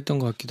한번 그랬던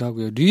것 같기도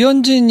하고요.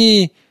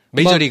 류현진이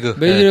메이저리그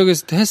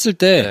했을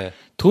때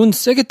돈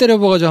세게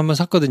때려봐가지고 한번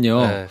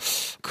샀거든요.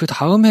 그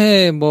다음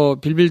해 뭐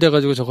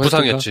빌빌대가지고 저거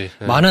부상이었지.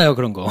 많아요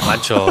그런 거.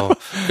 많죠.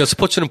 그러니까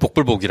스포츠는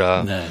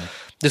복불복이라.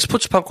 근데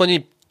스포츠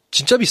판권이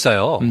진짜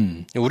비싸요.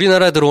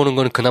 우리나라에 들어오는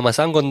거는 그나마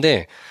싼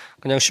건데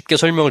그냥 쉽게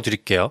설명을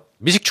드릴게요.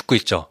 미식축구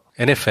있죠.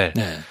 NFL.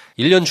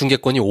 1년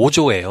중계권이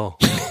 5조예요.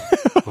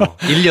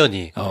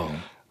 1년이.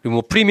 그리고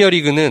뭐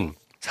프리미어리그는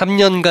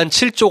 3년간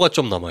 7조가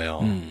좀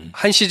넘어요.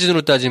 한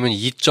시즌으로 따지면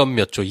 2점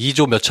몇 조,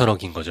 2조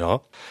몇천억인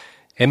거죠.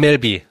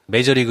 MLB,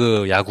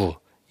 메이저리그 야구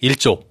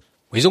 1조.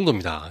 뭐 이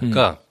정도입니다.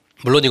 그러니까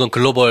물론 이건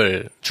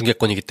글로벌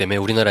중계권이기 때문에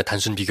우리나라에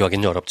단순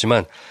비교하기는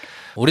어렵지만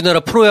우리나라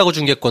프로야구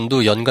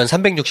중계권도 연간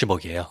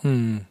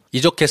 360억이에요.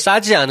 이렇게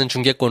싸지 않은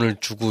중계권을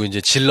주고 이제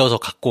질러서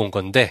갖고 온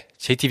건데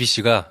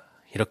JTBC가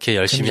이렇게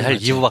열심히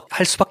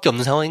할 수밖에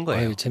없는 상황인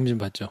거예요. 아유, 재미 좀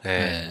봤죠.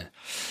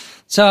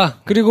 자,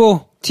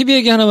 그리고 TV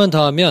얘기 하나만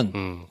더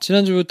하면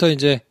지난주부터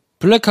이제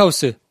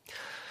블랙하우스.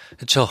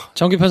 그렇죠.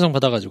 정규 편성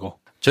받아가지고.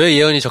 저의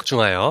예언이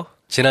적중하여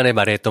지난해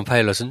말에 했던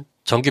파일럿은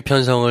정규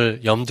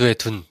편성을 염두에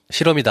둔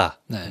실험이다.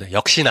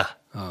 역시나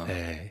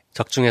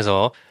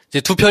적중해서 이제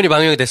 2편이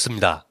방영이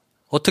됐습니다.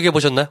 어떻게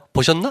보셨나요?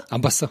 보셨나?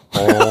 안 봤어.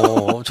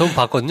 전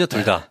봤거든요,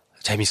 둘 다.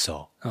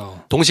 재밌어.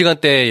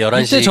 동시간대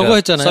 11시가 저거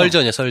했잖아요.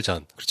 썰전이에요,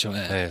 썰전. 그렇죠.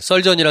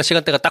 썰전이랑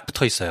시간대가 딱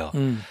붙어 있어요.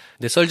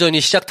 근데 썰전이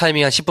시작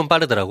타이밍이 한 10분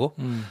빠르더라고.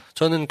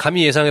 저는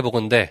감히 예상해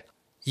보건데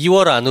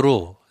 2월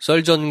안으로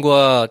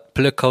썰전과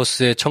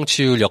블랙하우스의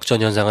청취율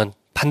역전 현상은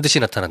반드시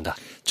나타난다.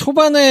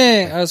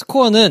 초반에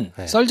스코어는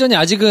썰전이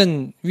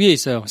아직은 위에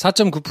있어요.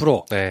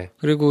 4.9%.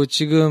 그리고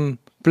지금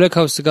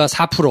블랙하우스가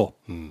 4%,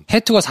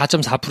 해투가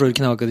 4.4%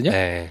 이렇게 나왔거든요.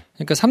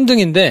 그러니까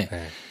 3등인데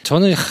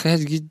저는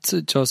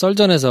저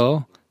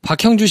썰전에서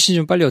박형주 씨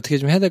좀 빨리 어떻게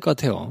좀 해야 될 것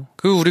같아요.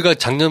 그 우리가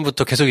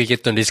작년부터 계속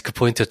얘기했던 리스크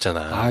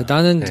포인트였잖아.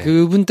 나는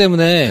그분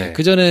때문에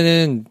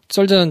그전에는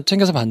썰전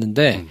챙겨서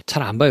봤는데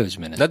잘 안 봐요,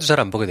 요즘에는. 나도 잘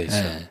안 보게 돼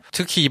있어.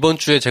 특히 이번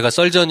주에 제가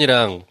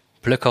썰전이랑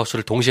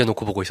블랙하우스를 동시에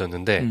놓고 보고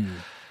있었는데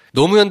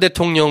노무현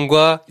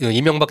대통령과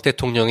이명박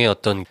대통령의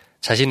어떤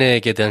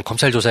자신에게 대한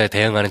검찰 조사에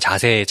대응하는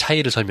자세의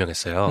차이를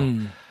설명했어요.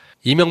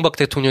 이명박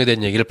대통령에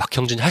대한 얘기를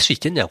박형준이 할 수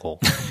있겠냐고.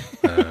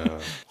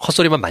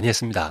 헛소리만 많이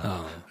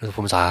했습니다. 그래서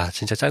보면서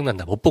진짜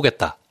짜증난다. 못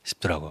보겠다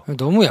싶더라고.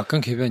 너무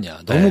약간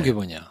궤변이야. 너무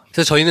궤변이야.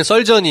 그래서 저희는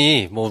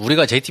썰전이 뭐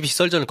우리가 JTBC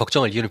썰전을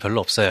걱정할 이유는 별로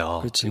없어요.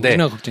 그렇지.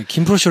 우리나라 걱정.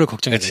 김프로쇼를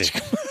걱정해 지금.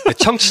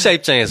 청취자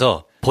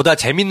입장에서 보다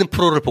재밌는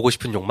프로를 보고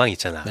싶은 욕망이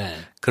있잖아.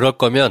 그럴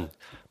거면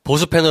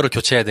보수 패널을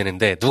교체해야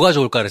되는데 누가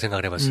좋을까를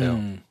생각을 해봤어요.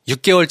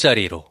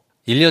 6개월짜리로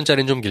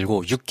 1년짜리는 좀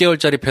길고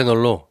 6개월짜리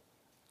패널로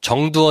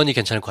정두원이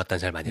괜찮을 것 같다는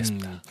생각을 많이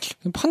했습니다.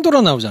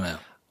 판도라 나오잖아요.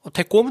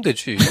 데리고 오면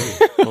되지.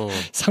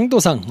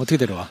 상도상 어떻게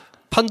데려와?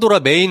 판도라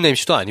메인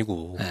MC도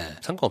아니고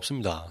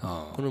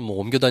상관없습니다. 그거는 뭐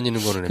옮겨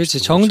다니는 거는 그렇지.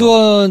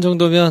 정두원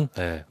정도면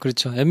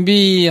그렇죠.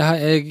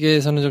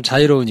 MB에게서는 좀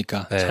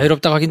자유로우니까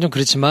자유롭다고 하긴 좀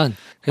그렇지만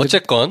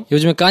어쨌건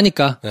요즘에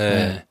까니까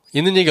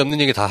있는 얘기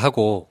없는 얘기 다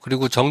하고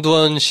그리고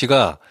정두원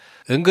씨가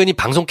은근히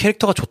방송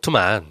캐릭터가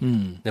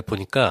좋더만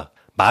보니까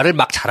말을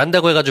막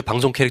잘한다고 해가지고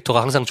방송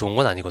캐릭터가 항상 좋은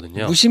건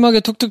아니거든요. 무심하게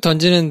툭툭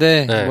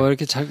던지는데 네. 뭐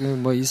이렇게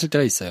뭐 있을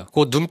때가 있어요.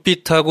 그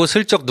눈빛하고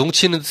슬쩍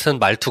뭉치는 듯한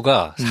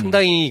말투가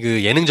상당히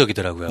그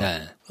예능적이더라고요.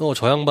 네.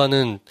 저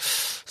양반은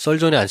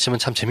썰전에 안 치면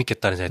참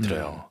재밌겠다는 생각이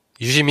들어요.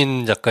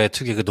 유시민 작가의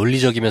특유의 그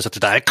논리적이면서도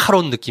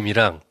날카로운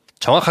느낌이랑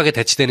정확하게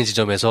대치되는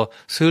지점에서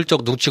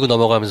슬쩍 눈치고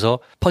넘어가면서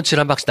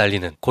펀치를 한 방씩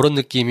날리는 그런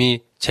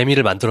느낌이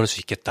재미를 만들어낼 수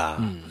있겠다.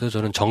 그래서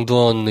저는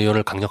정두원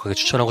의원을 강력하게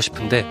추천하고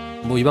싶은데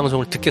뭐 이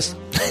방송을 듣겠어.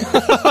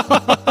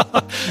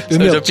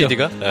 의미 없죠.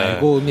 PD가?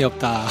 아이고 의미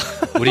없다.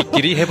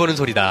 우리끼리 해보는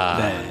소리다.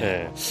 네.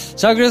 네.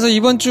 자, 그래서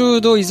이번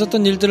주도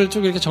있었던 일들을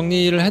쭉 이렇게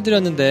정리를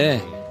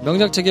해드렸는데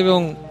명작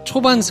재개봉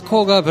초반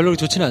스코어가 별로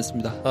좋지는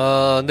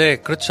않습니다. 네,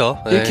 그렇죠.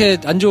 이렇게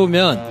안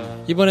좋으면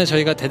이번에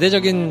저희가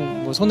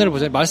대대적인 뭐 손해를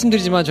보자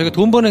말씀드리지만 저희가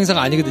돈 버는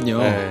행사가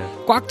아니거든요.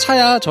 꽉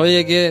차야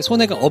저희에게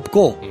손해가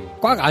없고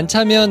꽉 안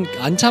차면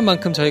안 찬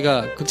만큼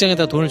저희가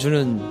극장에다 돈을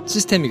주는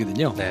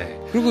시스템이거든요. 네.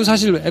 그리고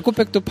사실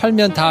에코백도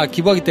팔면 다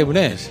기부하기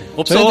때문에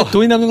없어. 저희한테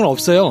돈이 남는 건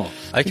없어요.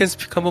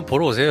 아이캔스픽 한번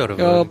보러 오세요,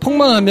 여러분.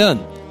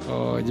 폭망하면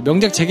이제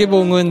명작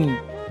재개봉은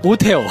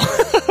못해요.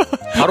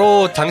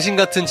 바로 당신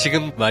같은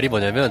지금 말이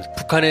뭐냐면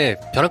북한의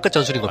벼랑 끝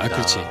전술인 겁니다.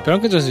 그렇지.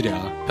 벼랑 끝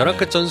전술이야. 벼랑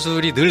끝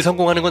전술이 늘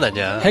성공하는 건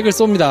아니야. 핵을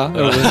쏩니다,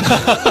 여러분.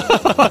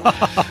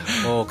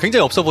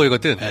 굉장히 없어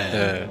보이거든.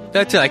 네.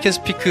 하여튼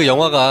아이캔스피크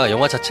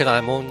영화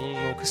자체가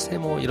글쎄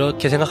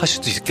이렇게 생각하실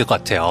수도 있을 것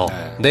같아요.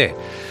 네.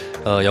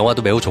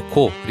 영화도 매우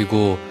좋고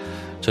그리고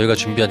저희가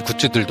준비한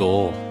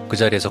굿즈들도 그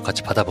자리에서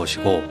같이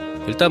받아보시고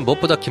일단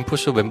무엇보다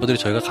김포쇼 멤버들이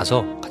저희가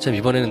가서 같이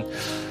이번에는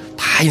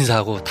다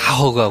인사하고 다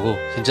허그하고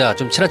진짜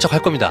좀 친한 척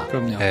할 겁니다.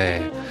 그럼요.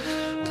 네.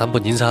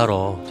 한번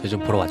인사하러 저희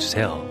좀 보러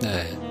와주세요.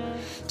 네.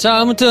 자,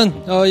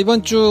 아무튼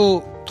이번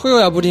주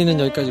토요 야부리는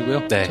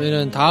여기까지고요. 네.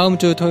 저희는 다음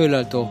주 토요일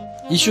날 또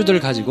이슈들을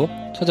가지고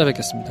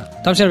찾아뵙겠습니다.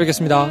 다음 시간에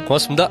뵙겠습니다.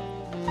 고맙습니다.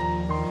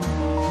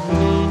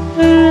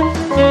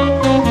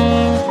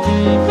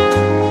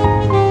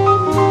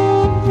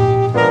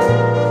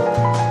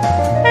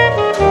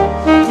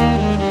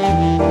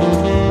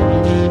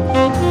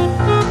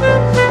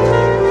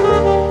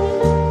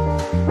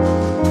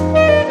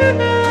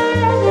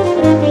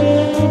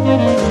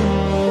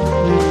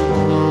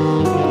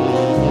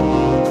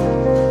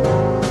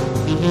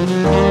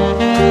 Mm-hmm.